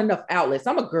just want enough outlets.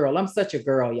 I'm a girl. I'm such a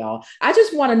girl, y'all. I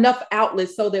just want enough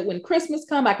outlets so that when Christmas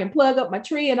comes, I can plug up my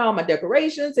tree and all my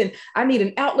decorations. And I need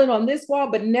an outlet on this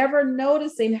wall, but never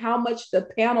noticing how much the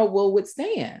panel will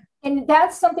withstand. And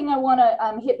that's something I want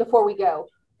to hit before we go.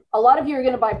 A lot of you are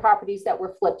going to buy properties that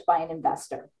were flipped by an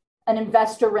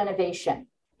investor renovation.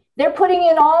 They're putting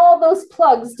in all those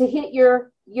plugs to hit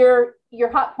your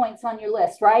hot points on your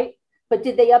list, right? But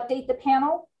did they update the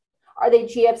panel? Are they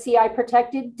GFCI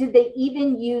protected? Did they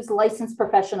even use licensed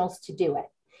professionals to do it?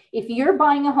 If you're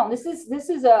buying a home, this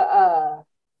is a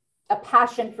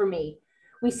passion for me.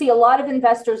 We see a lot of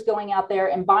investors going out there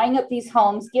and buying up these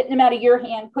homes, getting them out of your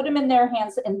hand, put them in their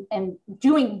hands, and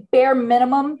doing bare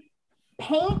minimum.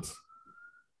 Paint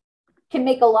can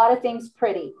make a lot of things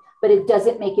pretty, but it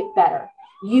doesn't make it better.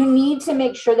 You need to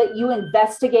make sure that you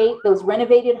investigate those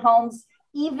renovated homes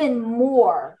even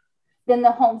more than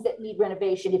the homes that need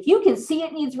renovation. If you can see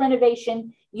it needs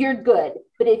renovation, you're good.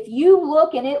 But if you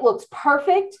look and it looks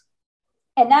perfect,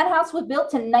 and that house was built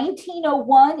to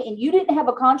 1901, and you didn't have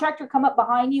a contractor come up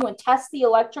behind you and test the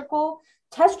electrical,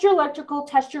 test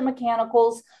your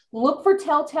mechanicals, look for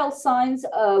telltale signs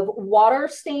of water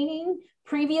staining,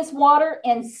 previous water,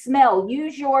 and smell.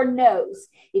 Use your nose.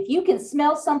 If you can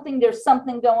smell something, there's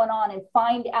something going on, and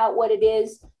find out what it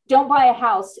is. Don't buy a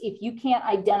house if you can't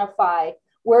identify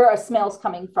where a smell's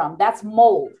coming from. That's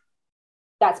mold.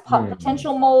 That's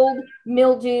potential mold,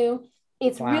 mildew.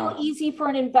 It's real easy for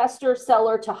an investor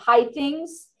seller to hide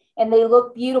things, and they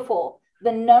look beautiful.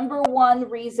 The number one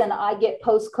reason I get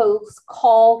postcodes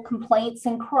call complaints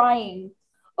and crying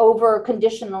over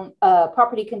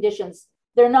property conditions,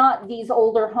 they're not these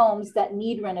older homes that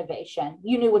need renovation.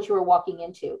 You knew what you were walking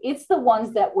into. It's the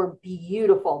ones that were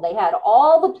beautiful. They had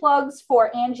all the plugs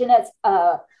for Anjanette's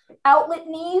outlet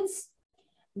needs,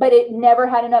 but it never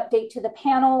had an update to the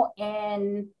panel.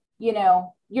 And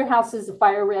your house is a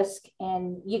fire risk,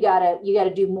 and you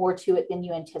gotta do more to it than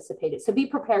you anticipated. So be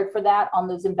prepared for that on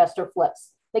those investor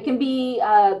flips. They can be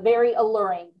very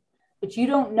alluring, but you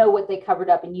don't know what they covered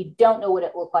up, and you don't know what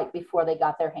it looked like before they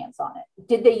got their hands on it.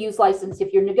 Did they use license?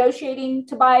 If you're negotiating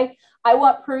to buy, I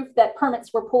want proof that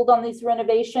permits were pulled on these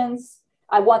renovations.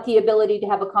 I want the ability to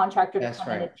have a contractor to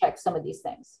come in and check some of these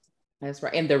things. That's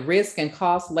right. And the risk and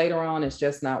cost later on is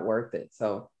just not worth it.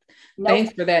 So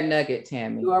thanks for that nugget,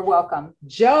 Tammy. You are welcome.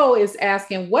 Joe is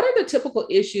asking, what are the typical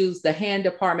issues the hand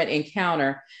department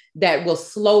encounter that will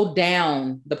slow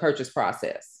down the purchase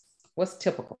process? What's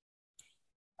typical?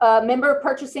 Member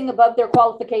purchasing above their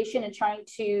qualification and trying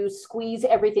to squeeze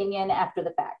everything in after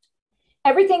the fact.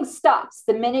 Everything stops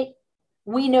the minute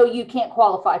we know you can't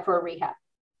qualify for a rehab.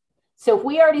 So if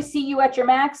we already see you at your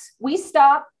max, we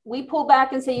stop, we pull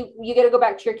back and say, you got to go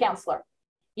back to your counselor.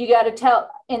 You got to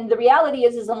tell, and the reality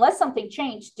is unless something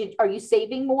changed, are you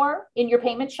saving more in your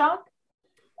payment shock?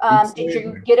 Did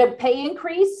you get a pay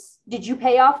increase? Did you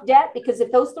pay off debt? Because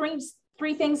if those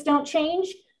three things don't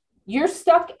change, you're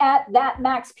stuck at that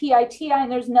max PITI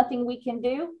and there's nothing we can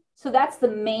do. So that's the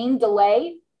main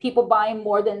delay, people buying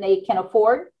more than they can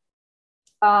afford.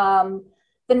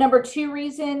 The number two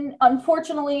reason,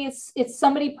 unfortunately, it's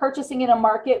somebody purchasing in a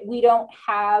market we don't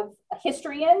have a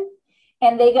history in,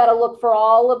 and they got to look for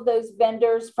all of those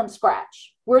vendors from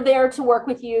scratch. We're there to work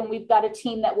with you, and we've got a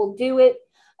team that will do it.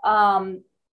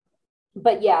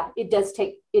 But yeah, it does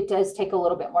take a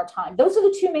little bit more time. Those are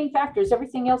the two main factors.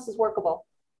 Everything else is workable.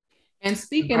 And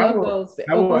speaking of those,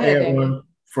 I will add one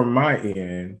from my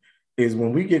end. Is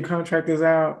when we get contractors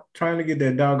out, trying to get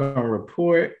that doggone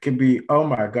report can be, oh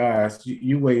my gosh,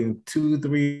 you waiting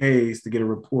 2-3 days to get a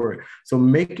report. So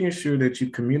making sure that you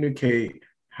communicate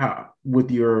with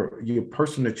your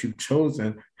person that you've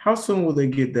chosen, how soon will they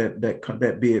get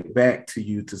that bid back to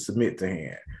you to submit to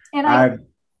hand? And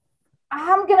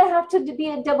I'm going to have to be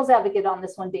a devil's advocate on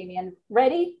this one, Damian.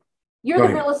 Ready? You're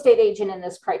the real estate agent in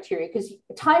this criteria because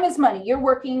time is money. You're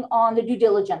working on the due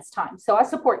diligence time. So I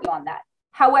support you on that.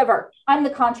 However, I'm the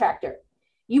contractor.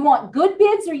 You want good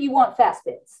bids or you want fast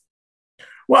bids?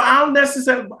 Well, I don't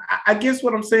necessarily, I guess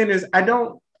what I'm saying is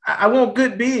I want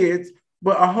good bids,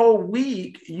 but a whole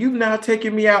week, you've now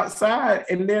taken me outside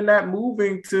and they're not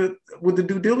moving with the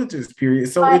due diligence period.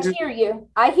 So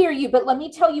I hear you, but let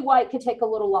me tell you why it could take a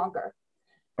little longer.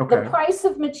 Okay. The price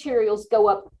of materials go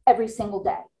up every single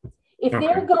day. If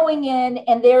they're going in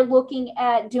and they're looking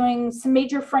at doing some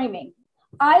major framing,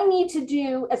 I need to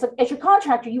do, as your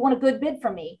contractor, you want a good bid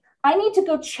from me. I need to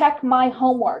go check my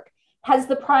homework. Has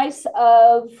the price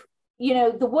of,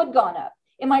 the wood gone up?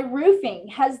 Am I roofing?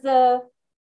 Has the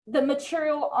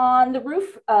material on the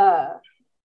roof,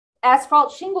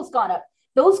 asphalt shingles gone up?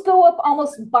 Those go up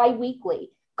almost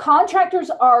bi-weekly. Contractors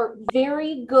are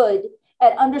very good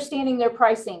at understanding their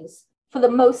pricings for the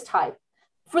most time.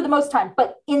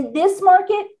 But in this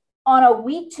market, on a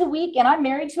week to week, and I'm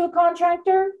married to a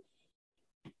contractor,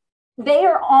 they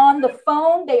are on the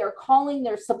phone. They are calling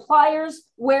their suppliers.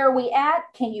 Where are we at?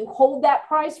 Can you hold that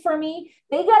price for me?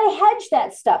 They got to hedge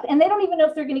that stuff. And they don't even know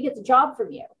if they're going to get the job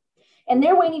from you. And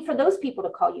they're waiting for those people to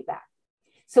call you back.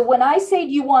 So when I say,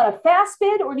 do you want a fast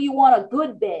bid or do you want a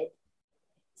good bid?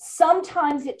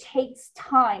 Sometimes it takes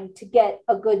time to get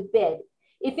a good bid.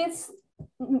 If it's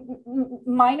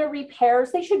minor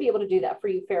repairs, they should be able to do that for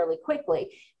you fairly quickly.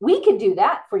 We could do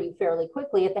that for you fairly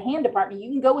quickly at the hand department.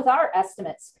 You can go with our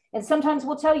estimates. And sometimes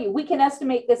we'll tell you, we can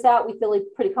estimate this out. We feel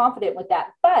pretty confident with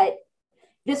that. But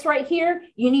this right here,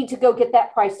 you need to go get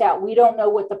that priced out. We don't know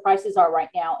what the prices are right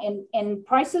now. And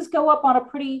prices go up on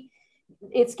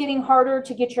it's getting harder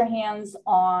to get your hands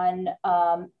on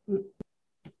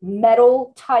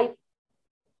metal type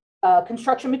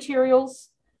construction materials,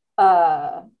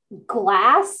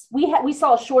 glass. We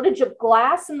saw a shortage of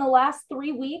glass in the last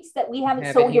 3 weeks that we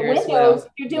haven't. So your windows,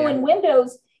 if you're doing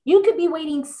windows, you could be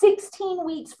waiting 16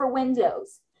 weeks for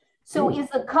windows. So is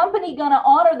the company going to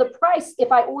honor the price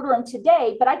if I order them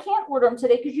today? But I can't order them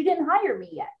today because you didn't hire me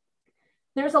yet.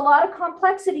 There's a lot of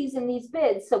complexities in these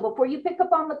bids. So before you pick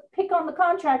on the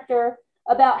contractor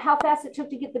about how fast it took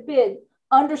to get the bid,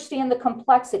 understand the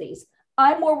complexities.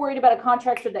 I'm more worried about a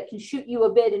contractor that can shoot you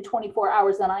a bid in 24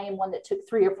 hours than I am one that took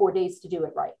 3 or 4 days to do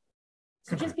it right.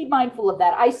 So just be mindful of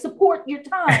that. I support your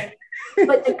time,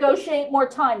 but negotiate more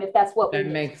time if that's what we need.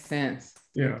 That makes sense.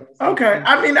 Yeah. Okay.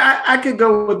 I mean, I could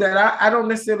go with that. I don't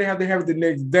necessarily have to have it the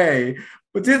next day,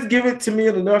 but just give it to me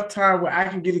in enough time where I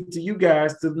can get it to you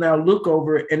guys to now look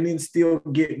over it and then still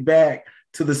get back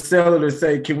to the seller to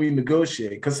say, can we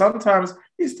negotiate? Because sometimes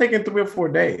it's taking 3 or 4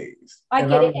 days. I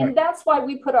get it. And that's why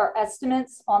we put our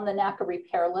estimates on the NACA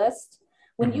repair list.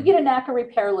 When you get a NACA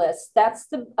repair list, that's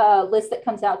the list that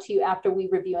comes out to you after we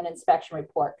review an inspection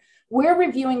report. We're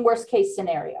reviewing worst case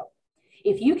scenario.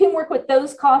 If you can work with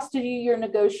those costs to do your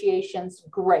negotiations,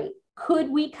 great. Could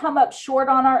we come up short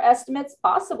on our estimates?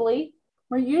 Possibly.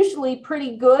 We're usually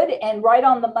pretty good and right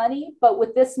on the money, but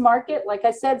with this market, like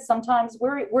I said, sometimes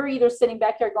we're either sitting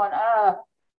back here going,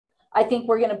 I think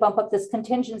we're going to bump up this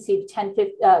contingency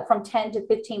to from 10 to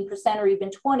 15% or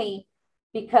even 20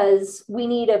 because we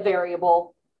need a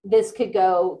variable. This could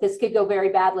go very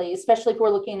badly, especially if we're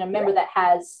looking at a member that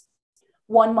has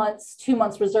 1 month, 2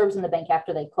 months reserves in the bank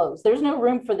after they close. There's no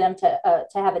room for them to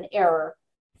have an error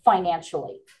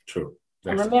financially. True.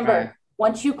 And remember,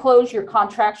 once you close, you're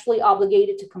contractually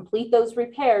obligated to complete those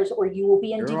repairs or you will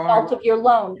be in default of your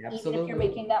loan, even if you're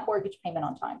making that mortgage payment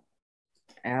on time.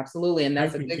 Absolutely. And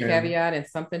that's a good caveat and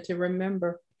something to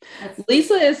remember.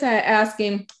 Lisa is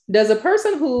asking, does a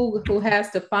person who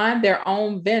has to find their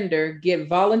own vendor get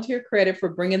volunteer credit for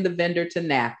bringing the vendor to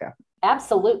NACA?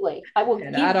 Absolutely. I will.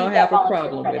 And I don't have a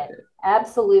problem with it.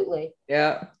 Absolutely.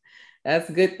 Yeah.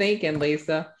 That's good thinking,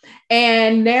 Lisa.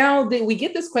 And now we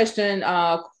get this question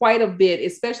quite a bit,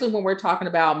 especially when we're talking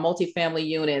about multifamily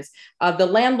units. The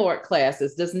landlord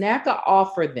classes, does NACA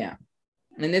offer them?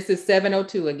 And this is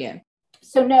 702 again.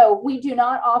 So no, we do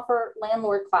not offer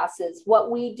landlord classes.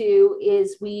 What we do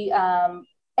is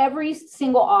every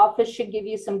single office should give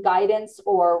you some guidance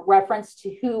or reference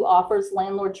to who offers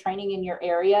landlord training in your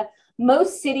area.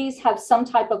 Most cities have some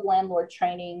type of landlord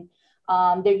training.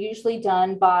 They're usually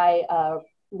done by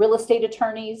real estate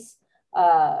attorneys.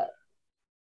 They're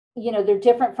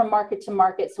different from market to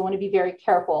market, so I want to be very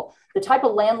careful. The type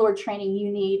of landlord training you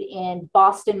need in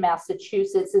Boston,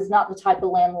 Massachusetts is not the type of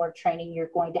landlord training you're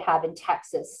going to have in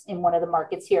Texas, in one of the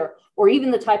markets here, or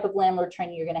even the type of landlord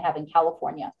training you're going to have in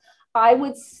California. I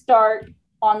would start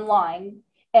online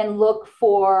and look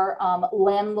for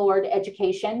landlord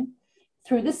education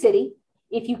through the city.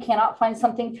 If you cannot find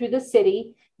something through the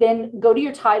city, then go to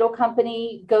your title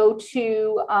company, go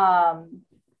to,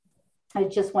 I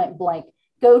just went blank,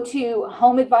 go to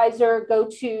Home Advisor, go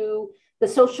to the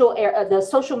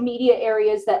social media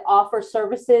areas that offer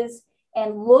services,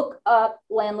 and look up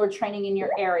landlord training in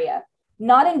your area,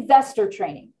 not investor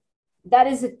training. That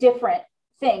is a different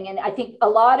thing. And I think a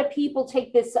lot of people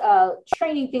take this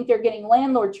training, think they're getting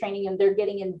landlord training, and they're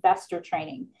getting investor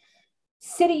training.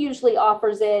 City usually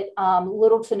offers it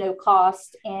little to no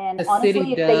cost. And the honestly,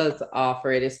 city does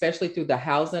offer it, especially through the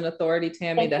housing authority,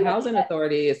 Tammy. The housing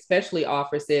authority especially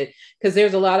offers it because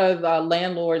there's a lot of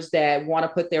landlords that want to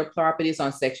put their properties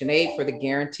on Section 8 for the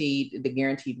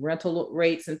guaranteed rental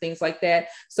rates and things like that.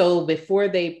 So before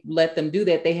they let them do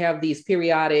that, they have these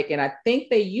periodic, and I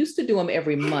think they used to do them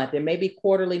every month. It may be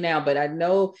quarterly now, but I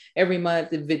know every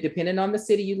month, depending on the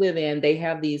city you live in, they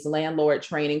have these landlord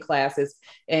training classes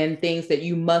and things that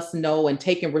you must know, and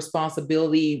taking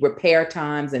responsibility, repair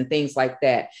times, and things like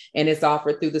that. And it's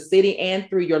offered through the city and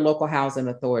through your local housing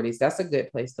authorities. That's a good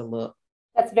place to look.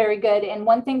 That's very good. And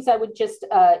one thing I would just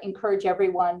encourage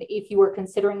everyone, if you were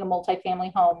considering a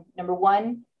multifamily home, number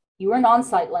one, you are an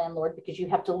on-site landlord because you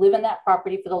have to live in that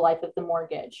property for the life of the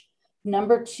mortgage.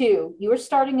 Number two, you are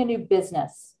starting a new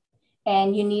business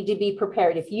and you need to be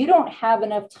prepared. If you don't have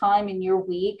enough time in your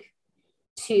week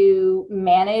to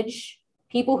manage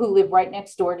people who live right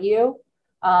next door to you,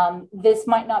 this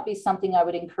might not be something I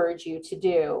would encourage you to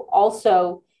do.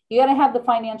 Also, you got to have the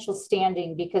financial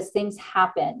standing because things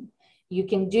happen. You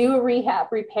can do a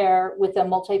rehab repair with a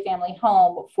multifamily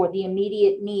home for the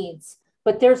immediate needs,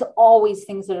 but there's always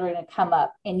things that are going to come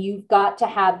up, and you've got to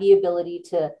have the ability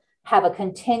to have a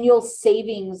continual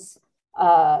savings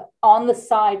on the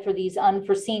side for these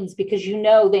unforeseens, because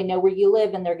they know where you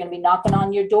live and they're going to be knocking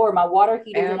on your door. My water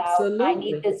heater's out. I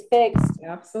need this fixed.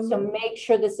 Absolutely. So make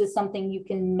sure this is something you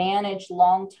can manage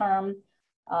long term.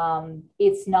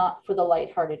 It's not for the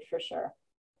lighthearted, for sure.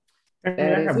 I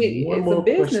have one more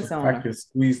question if I could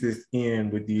squeeze this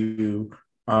in with you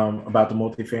about the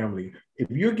multifamily. If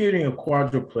you're getting a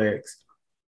quadruplex,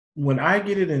 when I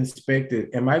get it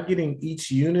inspected, am I getting each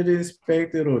unit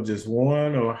inspected or just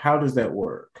one, or how does that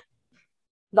work?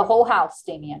 The whole house,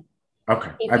 Damian.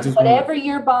 Okay. Whatever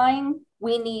you're buying,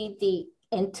 we need the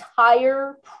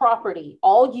entire property,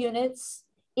 all units,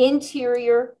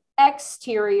 interior,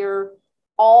 exterior,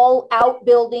 all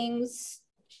outbuildings,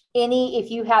 if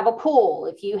you have a pool,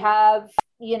 if you have,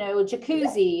 a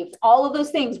jacuzzi, all of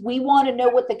those things, we want to know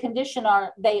what the condition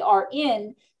they are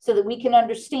in, so that we can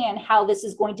understand how this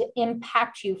is going to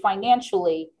impact you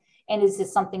financially. And is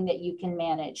this something that you can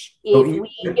manage?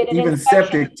 Even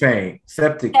septic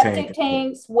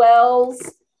tanks,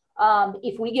 wells.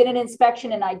 If we get an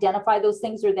inspection and identify those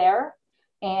things are there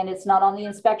and it's not on the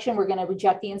inspection, we're going to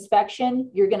reject the inspection.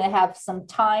 You're going to have some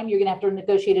time. You're going to have to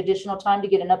negotiate additional time to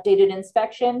get an updated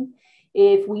inspection.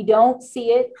 If we don't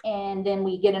see it and then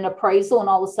we get an appraisal and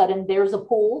all of a sudden there's a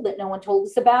pool that no one told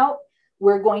us about,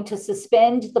 we're going to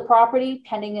suspend the property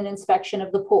pending an inspection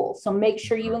of the pool. So make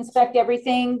sure you inspect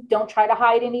everything. Don't try to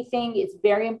hide anything. It's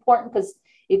very important because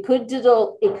it could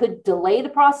delay the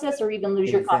process or even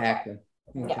lose your contract. Okay.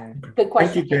 Yeah, good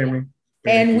question. Thank you, Tammy.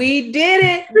 And we did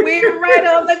it. We're right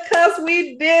on the cusp.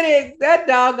 We did it. That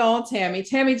doggone Tammy.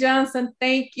 Tammy Johnson,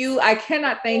 thank you. I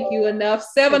cannot thank you enough.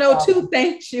 702,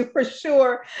 thanks you for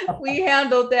sure. We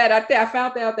handled that. I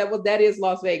found out that is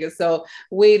Las Vegas. So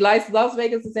Las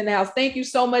Vegas is in the house. Thank you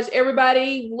so much,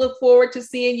 everybody. Look forward to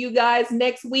seeing you guys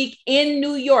next week in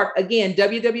New York. Again,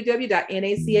 www.naca.com.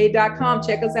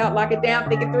 Check us out. Lock it down.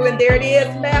 Think it through. And there it is.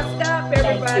 Masked up,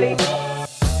 everybody.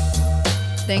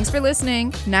 Thanks for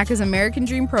listening. NACA's American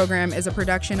Dream Program is a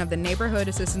production of the Neighborhood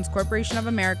Assistance Corporation of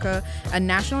America, a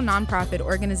national nonprofit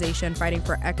organization fighting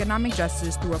for economic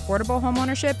justice through affordable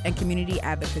homeownership and community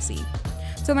advocacy.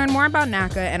 To learn more about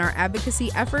NACA and our advocacy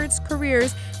efforts,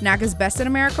 careers, NACA's Best in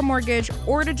America Mortgage,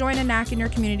 or to join a NAC in your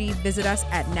community, visit us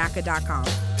at naca.com.